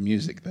listens to the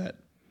music, that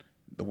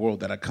the world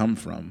that I come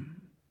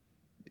from,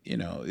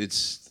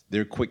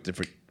 they're quick to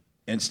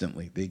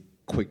instantly.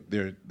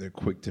 They're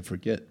quick to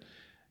forget.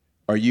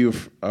 Are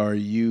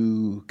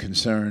you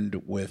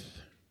concerned with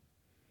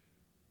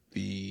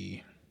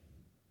the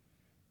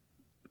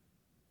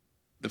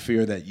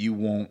fear that you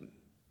won't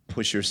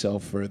push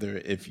yourself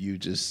further if you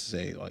just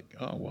say like,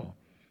 oh well,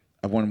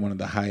 I won one of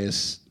the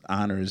highest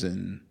honors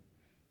in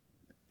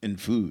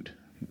food?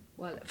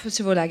 Well, first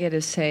of all, I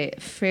gotta say,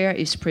 fear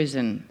is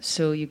prison,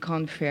 so you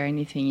can't fear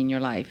anything in your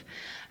life.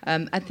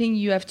 I think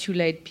you have to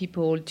let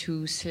people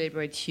to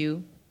celebrate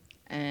you,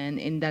 and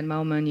in that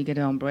moment, you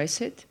gotta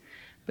embrace it.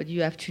 But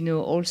you have to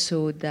know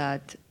also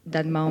that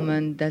that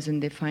moment doesn't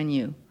define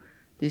you.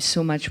 There's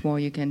so much more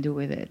you can do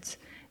with it,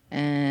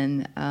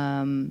 and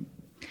I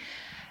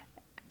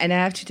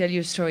have to tell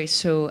you a story.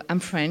 So I'm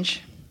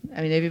French.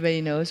 I mean,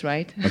 everybody knows,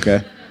 right?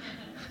 Okay.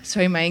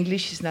 Sorry, my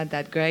English is not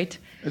that great.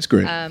 It's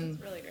great.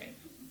 Really great.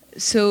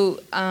 So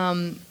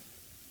I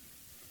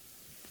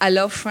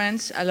love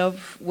France. I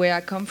love where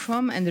I come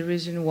from, and the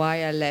reason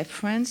why I left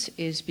France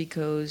is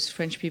because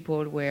French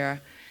people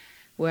where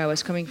I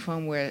was coming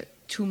from were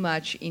too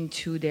much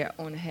into their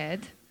own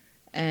head,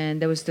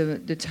 and there was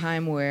the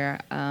time where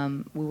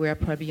we were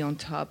probably on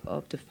top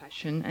of the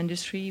fashion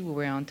industry. We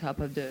were on top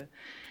of the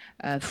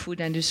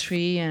food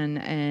industry,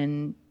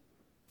 and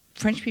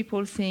French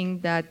people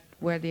think that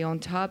where they're on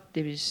top,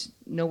 there is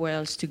nowhere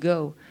else to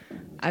go.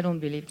 I don't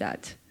believe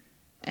that.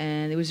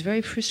 And it was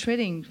very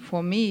frustrating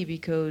for me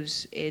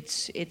because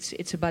it's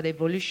about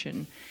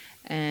evolution,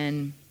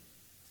 and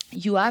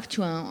you have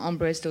to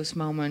embrace those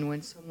moments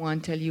when someone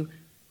tell you,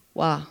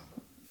 "Wow,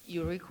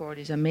 your record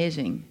is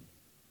amazing,"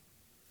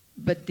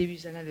 but there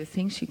is another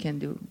things you can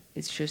do.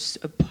 It's just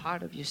a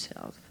part of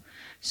yourself.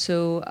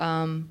 So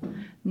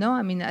no,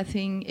 I mean, I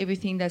think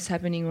everything that's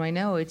happening right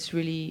now, it's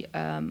really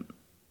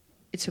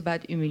it's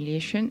about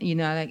humiliation.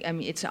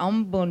 It's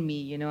humbled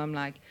me. I'm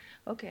like,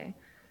 okay.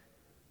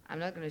 I'm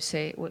not going to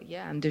say, well,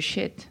 yeah, I'm the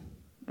shit.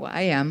 Well,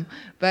 I am,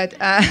 but...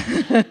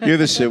 You're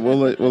the shit. We'll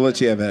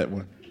let you have that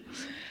one.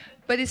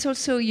 But it's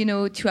also,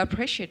 to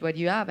appreciate what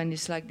you have, and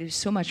it's like there's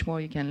so much more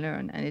you can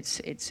learn, and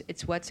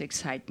it's what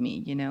excites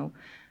me,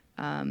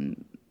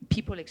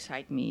 People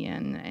excite me,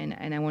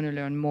 and I want to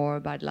learn more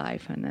about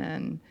life, and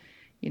then,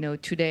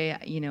 today,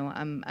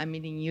 I'm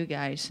meeting you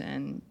guys,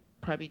 and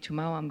probably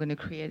tomorrow I'm going to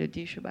create a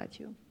dish about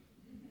you.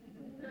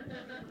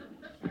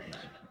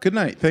 Good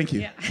night. Thank you.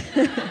 Yeah.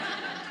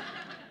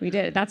 We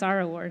did it. That's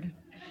our award.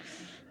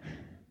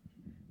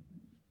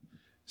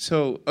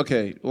 So,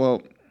 okay,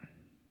 well,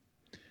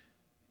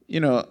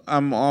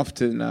 I'm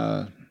often,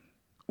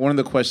 one of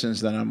the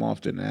questions that I'm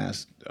often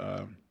asked,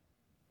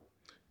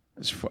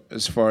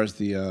 as far as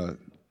the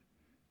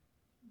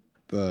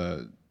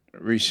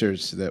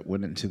research that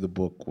went into the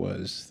book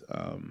was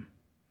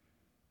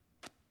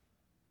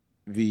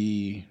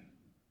the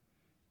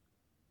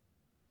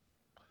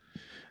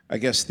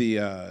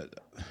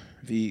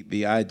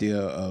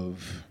idea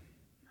of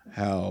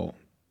how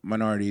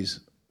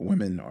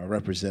women are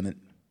represented,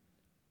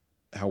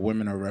 how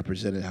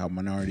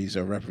minorities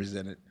are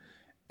represented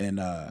in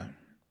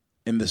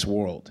this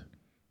world,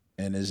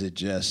 and is it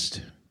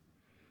just,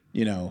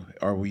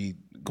 are we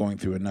going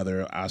through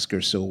another Oscar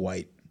so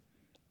white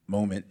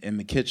moment in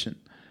the kitchen?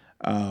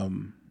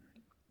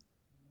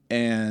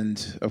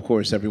 And of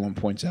course, everyone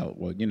points out,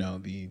 well,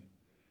 the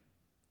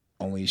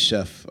only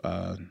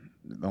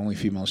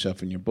female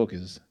chef in your book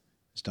is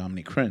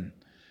Dominique Crenn,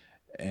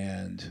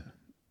 and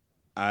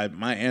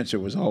my answer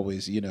was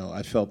always,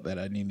 I felt that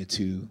I needed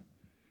to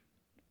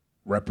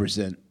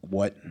represent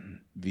what's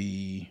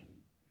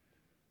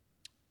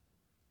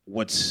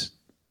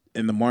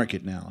in the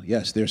market now.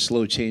 Yes, there's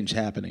slow change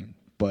happening,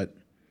 but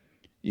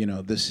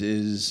this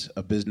is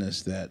a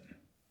business that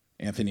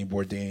Anthony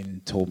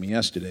Bourdain told me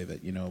yesterday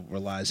that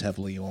relies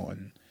heavily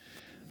on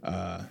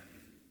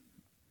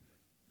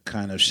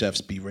kind of chefs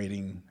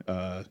berating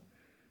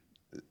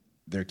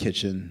their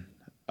kitchen.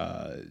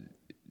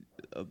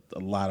 A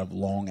lot of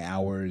long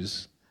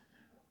hours,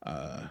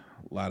 a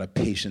lot of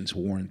patience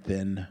worn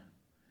thin.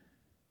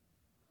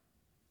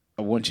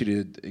 I want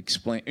you to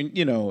explain,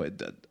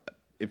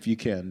 if you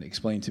can,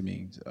 explain to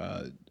me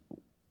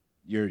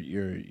your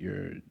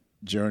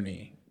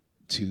journey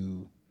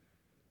to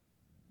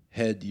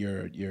head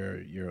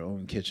your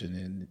own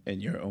kitchen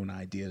and your own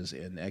ideas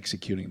and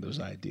executing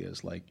those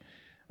ideas. Like,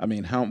 I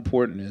mean, how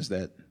important is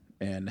that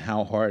and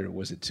how hard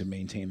was it to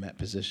maintain that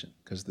position?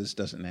 Because this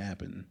doesn't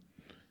happen.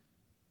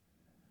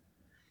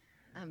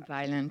 I'm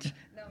violent.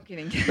 No, I'm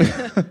kidding.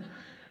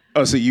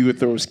 Oh, so you would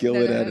throw a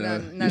skillet at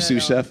no, your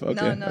sous chef? Okay,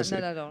 no, not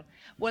at all.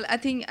 Well, I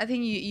think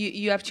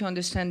you have to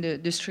understand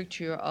the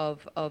structure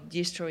of the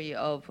history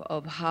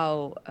of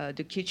how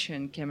the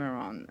kitchen came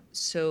around.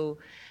 So,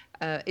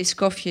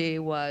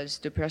 Escoffier was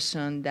the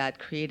person that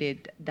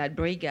created that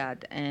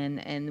brigade,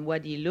 and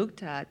what he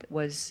looked at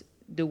was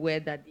the way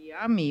that the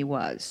army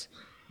was.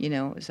 You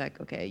know, it's like,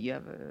 okay, you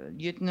have a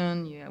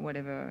lieutenant, you have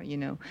whatever, you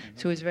know. Mm-hmm.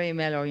 So it's very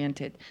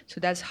male-oriented.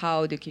 So that's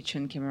how the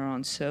kitchen came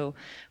around. So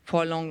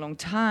for a long, long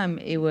time,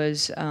 it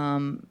was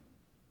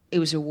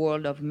a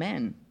world of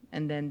men.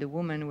 And then the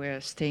women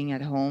were staying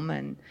at home,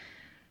 and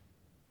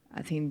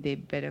I think they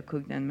better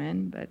cook than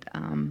men, but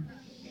I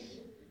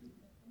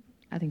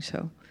think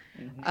so.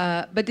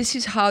 Mm-hmm. But this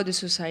is how the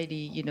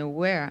society, you know,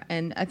 were.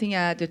 And I think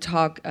at the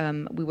talk,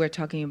 we were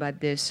talking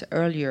about this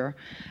earlier.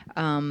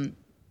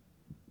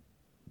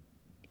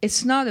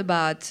 It's not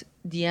about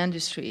the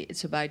industry,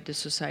 it's about the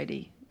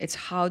society. It's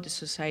how the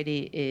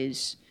society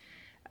is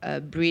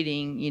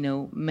breeding, you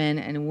know, men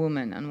and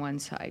women on one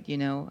side, you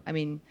know. I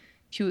mean,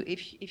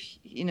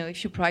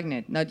 if you're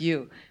pregnant, not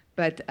you,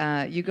 but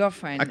your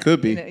girlfriend. I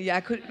could be. You know,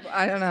 yeah,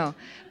 I don't know.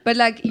 But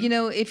like, you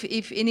know,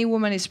 if any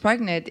woman is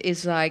pregnant,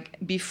 it's like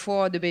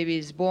before the baby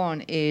is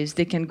born, is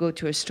they can go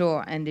to a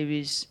store and there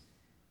is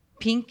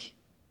pink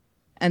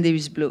and there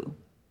is blue.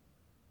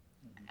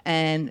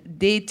 And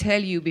they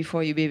tell you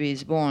before your baby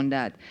is born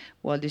that,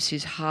 well, this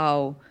is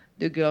how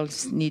the girl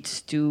needs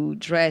to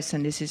dress,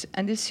 and this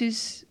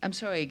is, I'm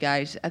sorry,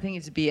 guys, I think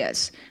it's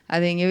BS. I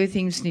think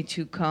everything needs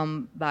to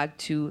come back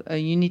to a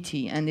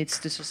unity, and it's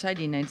the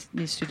society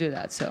needs to do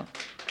that.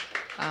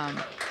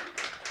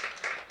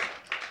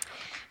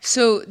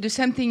 So the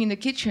same thing in the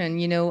kitchen,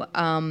 you know.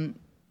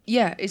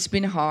 Yeah, it's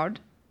been hard.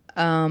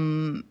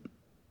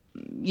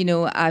 You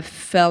know, I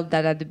felt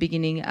that at the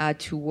beginning I had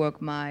to work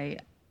my.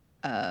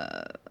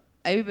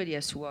 Everybody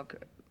has to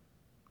work.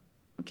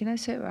 Can I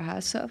say our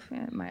ass off?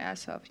 Yeah, my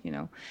ass off, you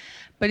know.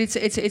 But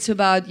it's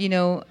about, you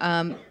know.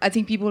 I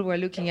think people were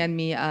looking at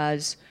me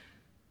as,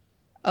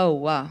 oh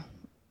wow,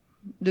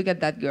 look at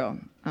that girl.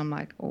 I'm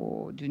like,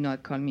 oh, do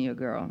not call me a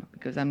girl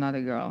because I'm not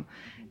a girl.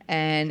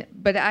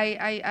 But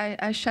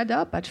I shut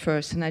up at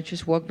first and I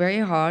just worked very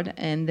hard.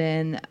 And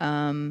then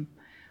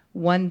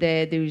one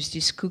day there was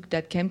this cook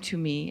that came to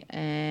me,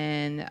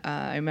 and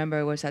I remember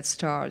I was at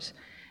Stars.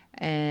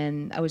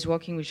 And I was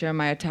working with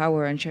Jeremiah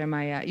Tower, and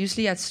Jeremiah,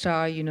 usually at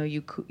Star, you know,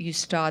 you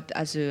start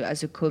as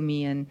a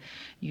commie, and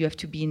you have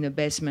to be in the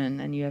basement,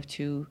 and you have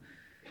to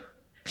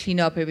clean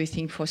up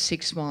everything for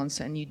 6 months,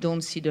 and you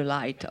don't see the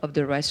light of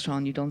the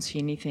restaurant, you don't see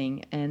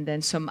anything. And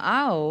then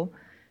somehow,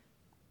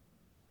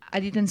 I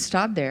didn't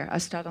start there, I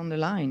start on the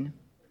line.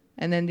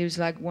 And then there's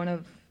like one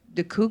of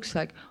the cooks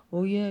like,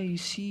 oh yeah, you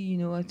see, you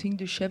know, I think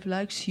the chef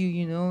likes you,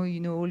 you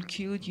know, all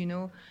cute, you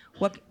know.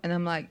 What? And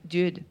I'm like,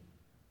 dude,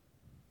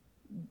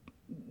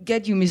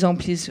 get your mise en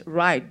place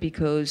right,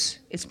 because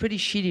it's pretty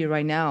shitty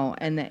right now.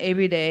 And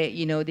every day,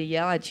 you know, they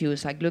yell at you.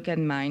 It's like, look at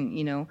mine,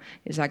 you know.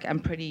 It's like, I'm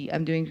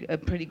doing a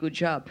pretty good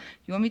job.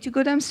 You want me to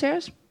go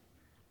downstairs?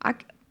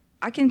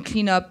 I can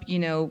clean up, you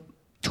know,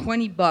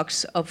 20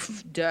 bucks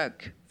of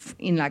dirt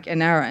in like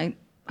an hour. And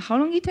how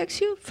long it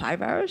takes you?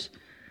 5 hours?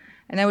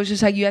 And I was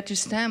just like, you have to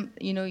stand,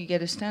 you know, you got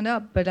to stand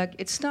up. But like,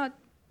 it's not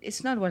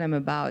what I'm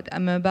about.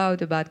 I'm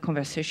about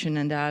conversation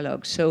and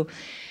dialogue. So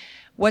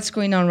what's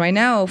going on right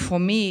now for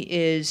me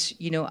is,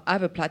 you know, I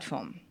have a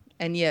platform.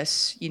 And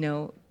yes, you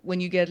know, when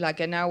you get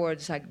like an award,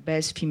 it's like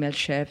best female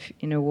chef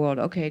in the world.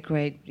 Okay,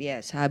 great.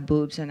 Yes, I have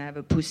boobs and I have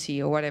a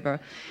pussy or whatever.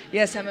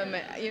 Yes, I'm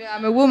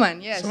a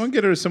woman. Yes. Someone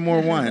get her some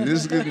more wine.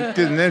 This is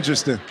getting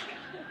interesting.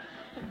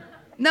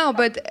 No,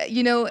 but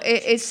you know,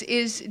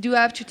 do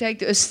I have to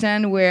take a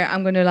stand where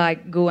I'm gonna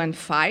like go and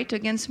fight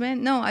against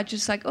men? No, I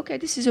just like, okay,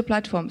 this is a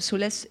platform, so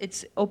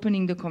it's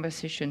opening the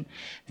conversation.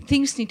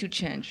 Things need to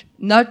change,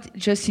 not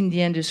just in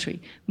the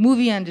industry,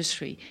 movie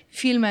industry,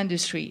 film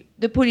industry,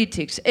 the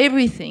politics,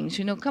 everything.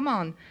 You know, come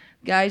on,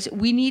 guys,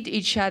 we need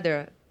each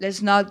other.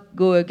 Let's not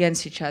go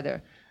against each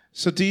other.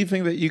 So, do you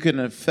think that you can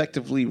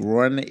effectively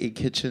run a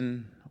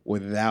kitchen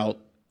without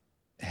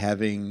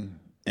having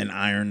an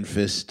iron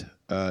fist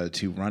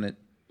to run it?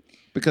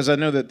 Because I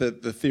know that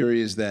the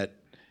theory is that,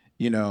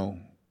 you know,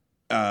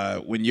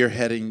 when you're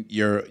heading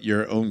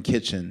your own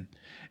kitchen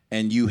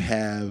and you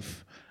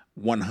have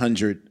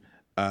 100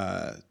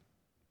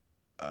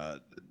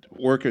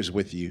 workers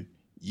with you,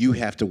 you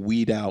have to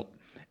weed out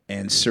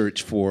and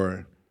search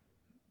for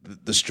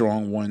the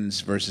strong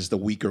ones versus the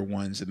weaker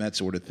ones and that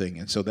sort of thing.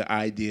 And so the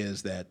idea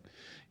is that,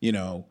 you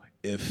know,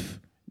 if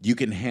you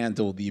can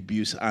handle the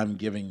abuse I'm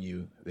giving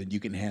you, then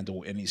you can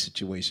handle any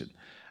situation.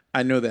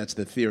 I know that's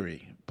the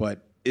theory,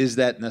 but is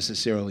that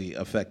necessarily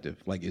effective?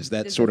 Like, is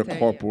that sort of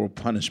corporal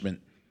punishment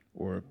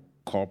or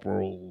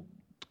corporal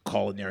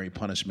culinary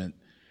punishment,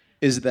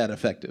 is that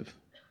effective?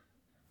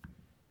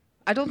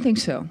 I don't think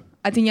so.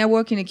 I think I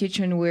work in a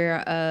kitchen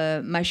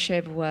where my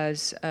chef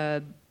was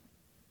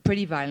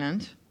pretty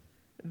violent,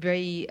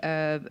 very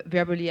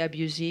verbally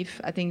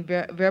abusive. I think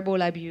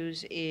verbal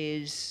abuse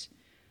is,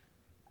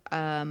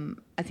 I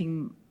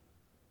think,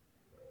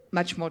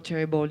 much more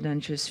terrible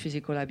than just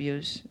physical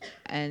abuse,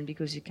 and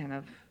because it kind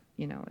of,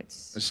 it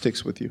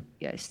sticks with you.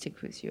 Yeah, it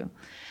sticks with you.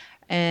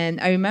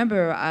 And I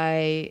remember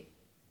I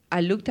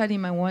looked at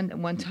him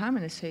one time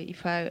and I said,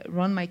 if I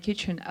run my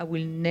kitchen, I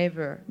will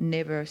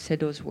never say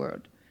those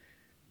words.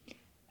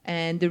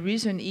 And the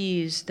reason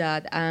is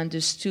that I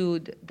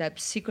understood that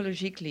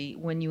psychologically,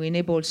 when you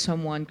enable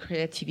someone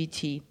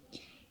creativity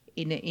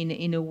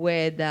in a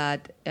way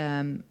that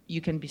you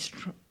can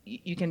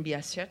be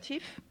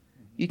assertive,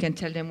 you can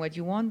tell them what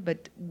you want,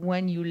 but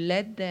when you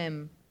let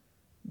them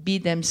be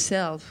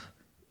themselves,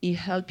 it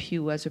helps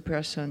you as a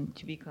person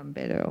to become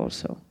better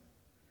also.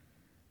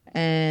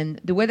 And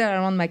the way that I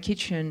run my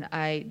kitchen,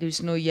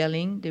 there's no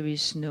yelling,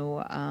 there's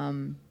no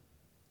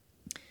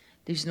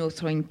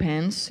throwing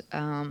pans.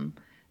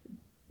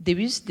 There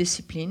is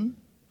discipline,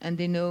 and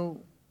they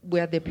know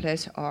where their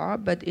places are,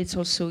 but it's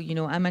also,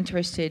 I'm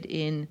interested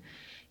in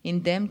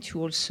them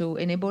to also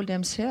enable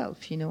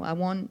themselves. I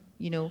want,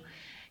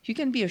 you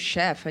can be a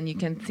chef and you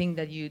can think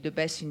that you're the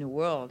best in the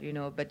world,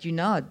 but you're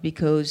not,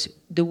 because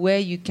the way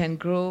you can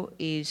grow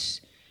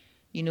is,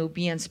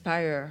 be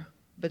inspired,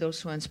 but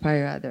also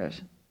inspire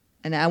others.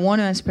 And I want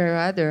to inspire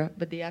others,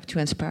 but they have to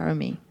inspire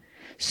me.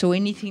 So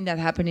anything that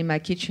happened in my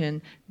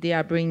kitchen, they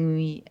are bringing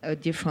me a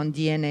different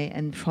DNA,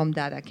 and from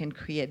that I can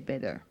create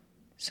better.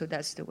 So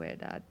that's the way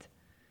that.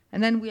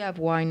 And then we have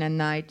wine at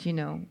night,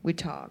 we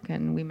talk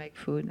and we make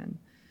food.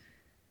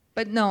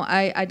 But no,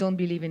 I don't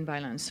believe in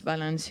violence.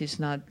 Violence is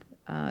not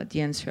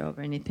the answer of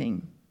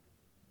anything.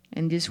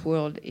 And this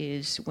world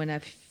is, when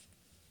I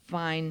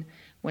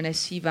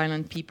see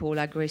violent people,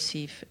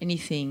 aggressive,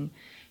 anything,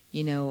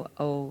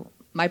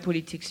 my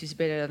politics is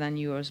better than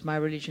yours, my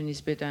religion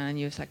is better than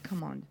yours. Like,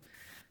 come on,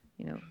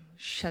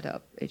 shut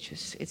up.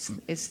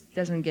 It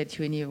doesn't get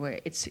you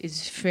anywhere.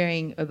 It's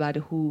fearing about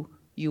who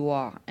you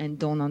are and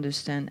don't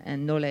understand,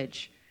 and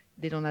knowledge.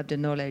 They don't have the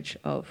knowledge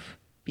of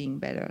being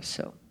better.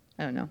 So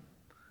I don't know.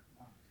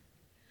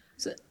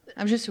 So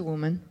I'm just a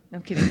woman. No,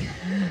 I'm kidding.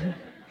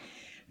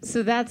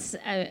 So that's.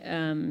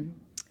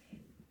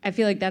 I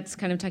feel like that's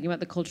kind of talking about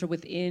the culture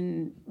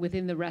within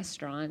the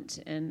restaurant,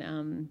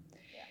 and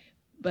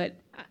but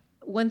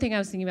one thing I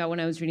was thinking about when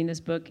I was reading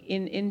this book,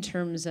 in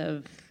terms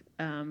of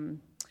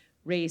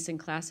race and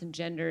class and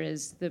gender,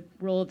 is the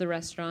role of the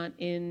restaurant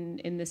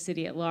in the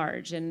city at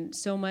large. And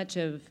so much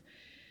of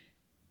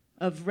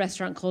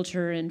restaurant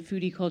culture and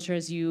foodie culture,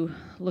 as you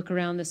look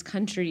around this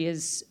country,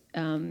 is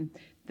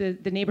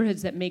the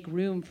neighborhoods that make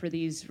room for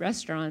these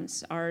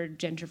restaurants are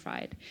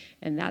gentrified,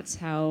 and that's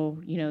how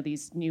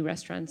these new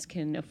restaurants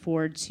can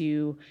afford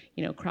to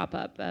crop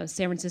up.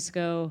 San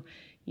Francisco,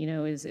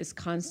 is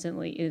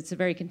constantly, it's a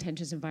very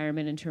contentious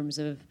environment in terms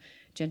of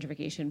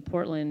gentrification.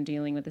 Portland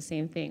dealing with the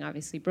same thing,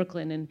 obviously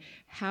Brooklyn. And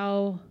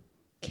how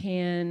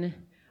can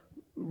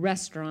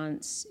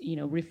restaurants,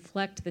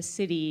 reflect the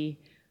city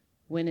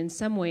when in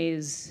some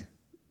ways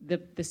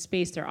the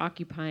space they're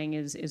occupying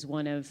is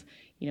one of,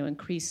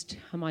 increased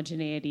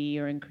homogeneity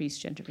or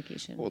increased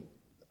gentrification? Well,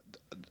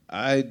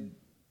 I'm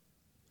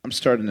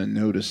starting to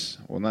notice,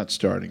 well, not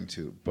starting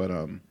to, but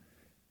I'm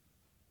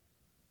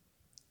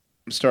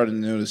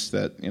starting to notice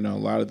that, a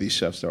lot of these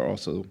chefs are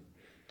also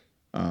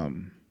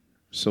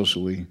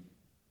socially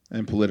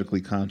and politically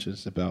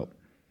conscious about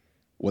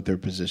what their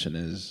position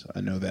is.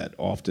 I know that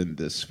often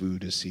this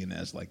food is seen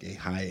as like a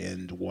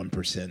high-end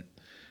 1%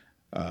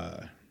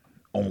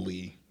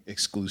 only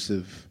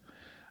exclusive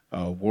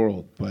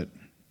world, but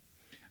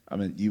I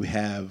mean, you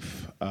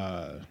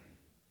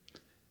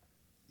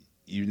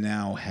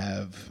now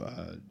have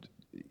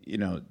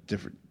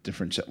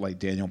different like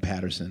Daniel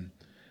Patterson,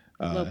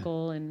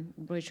 local, and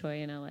Roy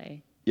Choi in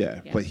LA.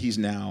 Yeah, but he's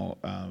now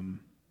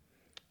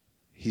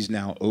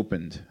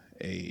opened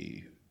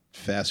a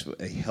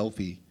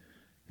healthy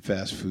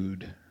fast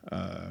food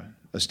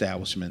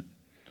establishment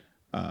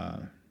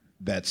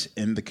that's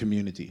in the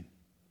community,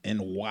 in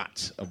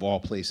Watts of all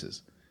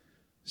places.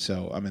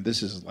 So, I mean,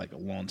 this is like a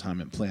long time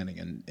in planning,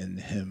 and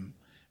him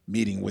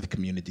meeting with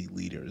community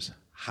leaders,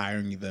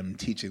 hiring them,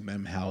 teaching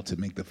them how to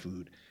make the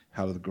food,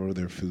 how to grow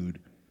their food,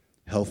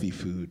 healthy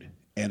food,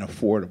 and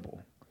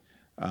affordable.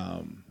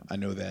 I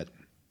know that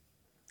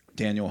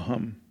Daniel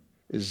Hum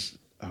is,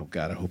 oh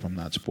God, I hope I'm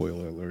not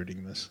spoiler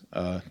alerting this.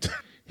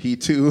 He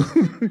too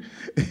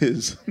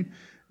is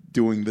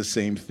doing the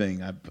same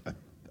thing. I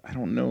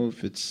don't know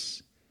if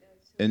it's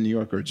in New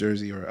York or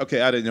Jersey or,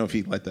 okay, I didn't know if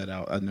he'd let that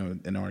out. I know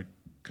in our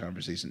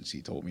conversations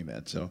he told me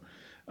that. So,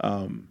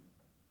 I'm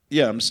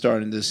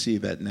starting to see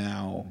that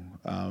now.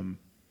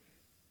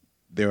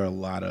 There are a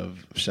lot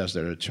of chefs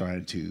that are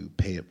trying to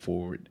pay it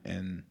forward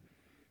and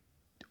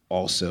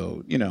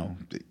also,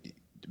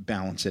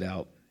 balance it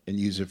out and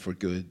use it for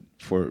good,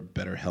 for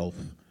better health,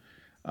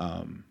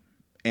 and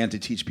to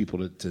teach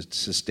people to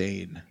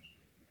sustain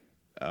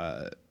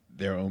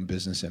their own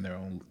business and their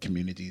own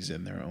communities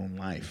and their own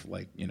life.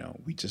 Like,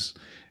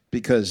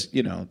 because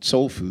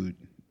soul food,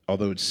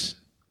 although it's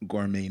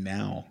gourmet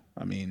now,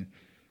 I mean,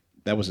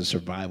 that was a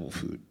survival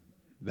food.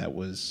 That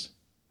was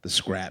the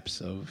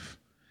scraps of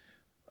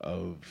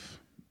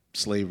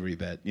slavery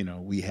that, you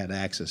know, we had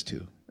access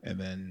to. And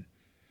then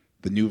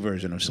the new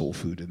version of soul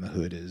food in the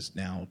hood is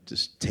now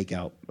just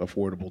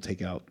affordable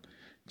takeout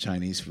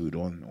Chinese food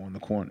on the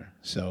corner.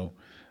 So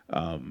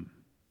I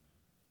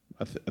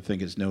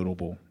think it's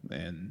notable,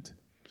 and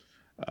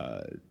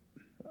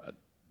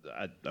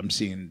I'm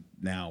seeing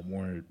now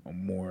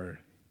more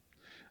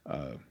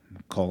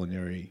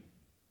culinary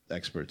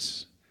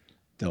experts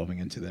delving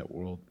into that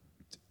world.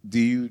 Do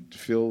you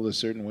feel a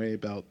certain way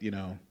about, you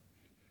know,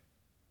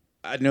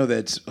 I know that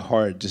it's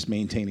hard just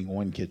maintaining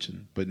one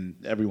kitchen, but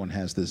everyone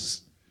has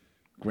this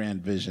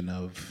grand vision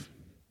of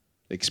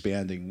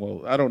expanding.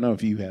 Well, I don't know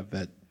if you have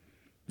that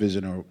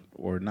vision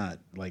or not.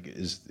 Like,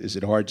 is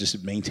it hard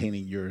just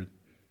maintaining your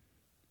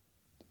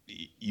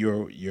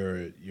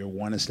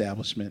one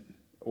establishment,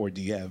 or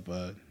do you have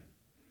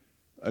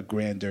a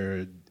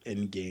grander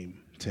end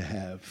game to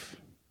have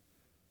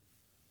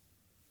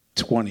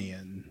 20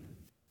 and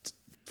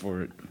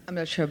for? I'm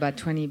not sure about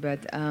 20,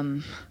 but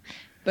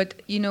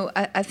you know,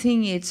 I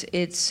think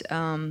it's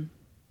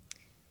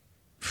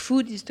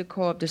food is the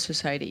core of the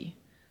society.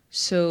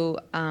 So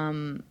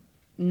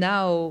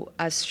now,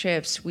 as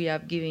chefs, we are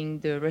giving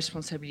the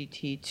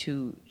responsibility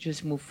to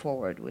just move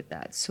forward with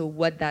that. So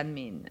what that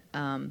means,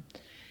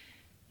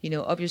 you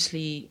know,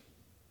 obviously,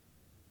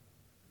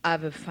 I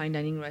have a fine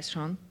dining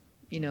restaurant.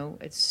 You know,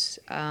 it's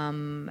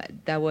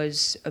that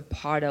was a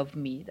part of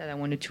me that I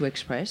wanted to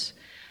express.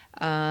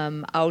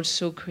 I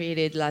also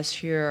created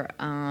last year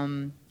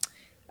a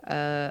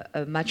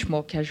much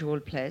more casual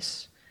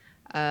place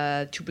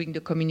to bring the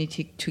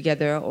community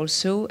together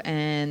also,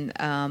 and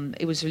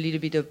it was a little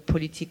bit of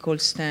political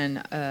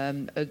stand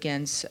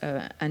against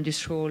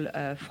industrial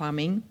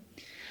farming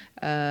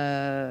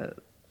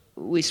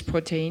with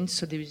protein.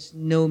 So there is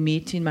no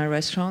meat in my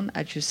restaurant.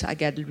 I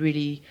got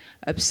really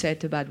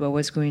upset about what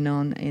was going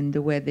on in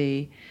the way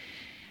the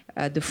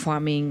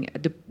farming,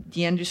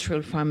 the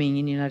industrial farming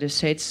in the United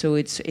States. So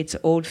it's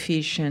all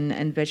fish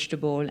and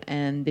vegetable,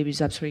 and there is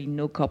absolutely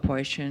no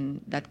corporation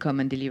that come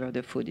and deliver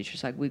the food. It's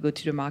just like we go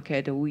to the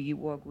market or we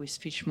work with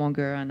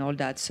fishmonger and all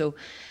that. So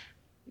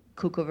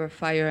cook over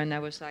fire, and I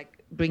was like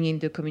bringing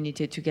the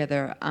community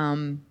together.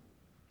 I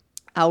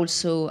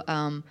also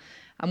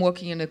I'm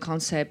working on a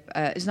concept.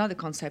 It's not a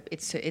concept.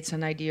 It's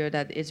an idea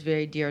that is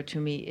very dear to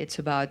me. It's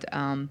about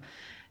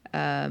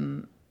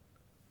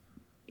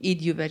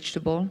eat your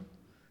vegetable,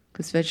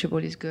 because vegetable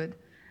is good,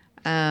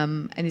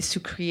 and it's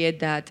to create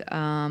that.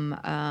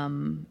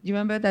 You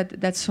remember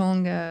that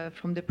song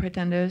from the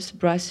Pretenders,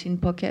 "Brass in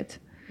Pocket"?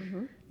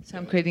 Mm-hmm. So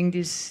I'm creating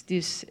this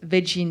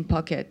veggie in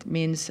pocket.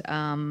 Means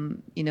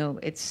you know,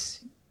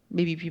 it's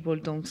maybe people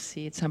don't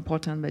see it's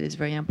important, but it's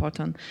very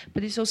important.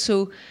 But it's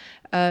also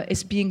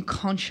it's being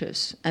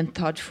conscious and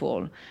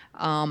thoughtful.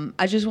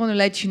 I just want to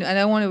let you know, and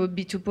I don't want to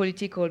be too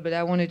political, but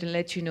I wanted to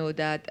let you know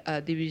that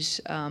there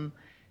is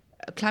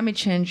climate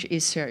change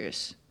is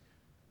serious.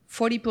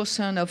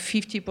 40% of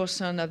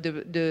 50% of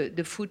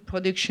the food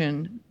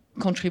production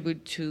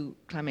contribute to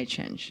climate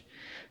change.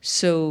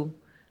 So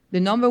the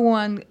number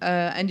one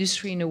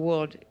industry in the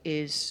world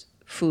is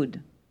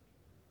food.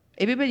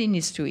 Everybody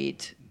needs to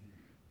eat,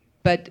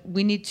 but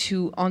we need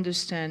to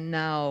understand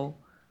now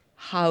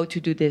how to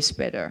do this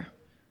better.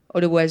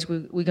 Otherwise,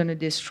 we're going to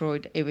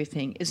destroy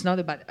everything. It's not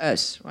about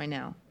us right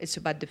now. It's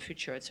about the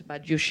future. It's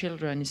about your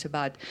children. It's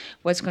about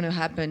what's going to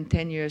happen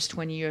 10 years,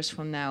 20 years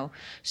from now.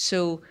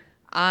 So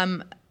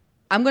I'm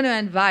going to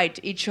invite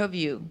each of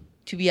you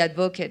to be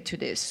advocate to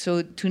this.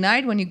 So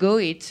tonight, when you go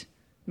eat,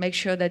 make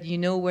sure that you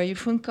know where your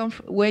food come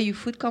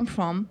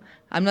from.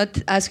 I'm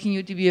not asking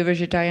you to be a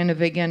vegetarian, a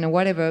vegan, or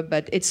whatever,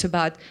 but it's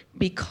about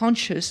be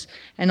conscious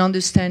and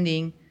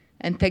understanding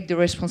and take the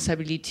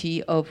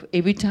responsibility of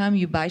every time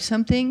you buy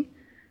something,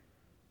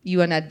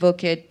 you're an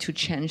advocate to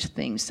change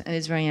things, and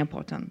it's very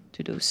important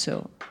to do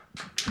so.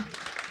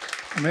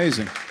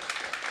 Amazing.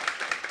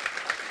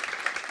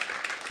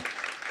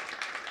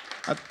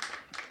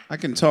 I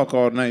can talk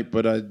all night,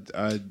 but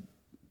I,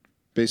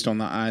 based on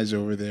the eyes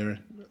over there,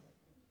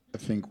 I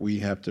think we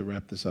have to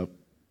wrap this up.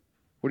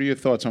 What are your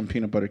thoughts on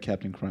peanut butter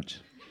Captain Crunch?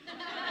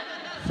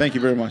 Thank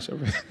you very much.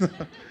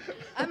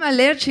 I'm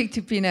allergic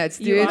to peanuts,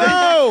 dude. No!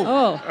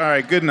 Oh. All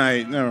right, good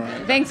night. All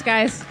right. Thanks,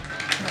 guys.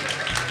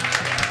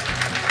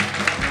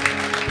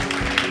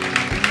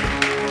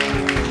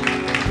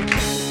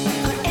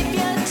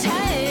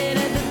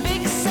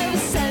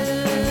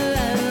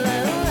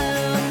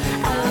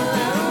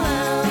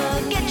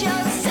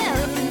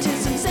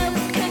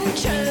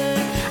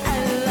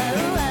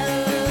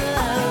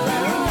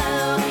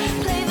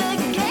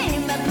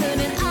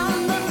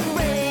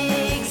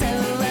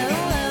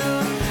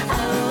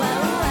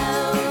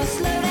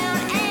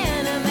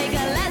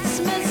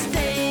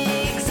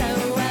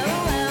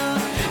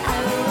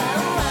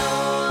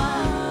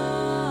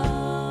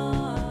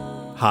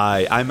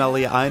 Hi, I'm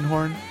Elliot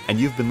Einhorn, and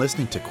you've been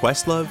listening to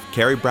Questlove,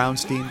 Carrie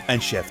Brownstein,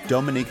 and Chef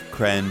Dominique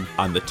Crenn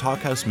on the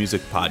Talkhouse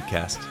Music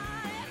Podcast.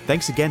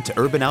 Thanks again to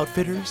Urban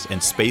Outfitters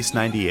and Space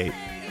 98.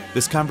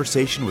 This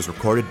conversation was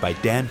recorded by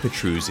Dan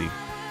Petruzzi.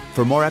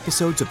 For more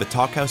episodes of the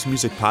Talkhouse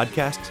Music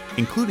Podcast,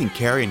 including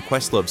Carrie and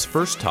Questlove's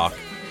first talk,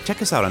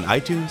 check us out on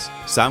iTunes,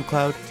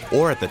 SoundCloud,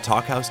 or at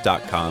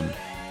thetalkhouse.com.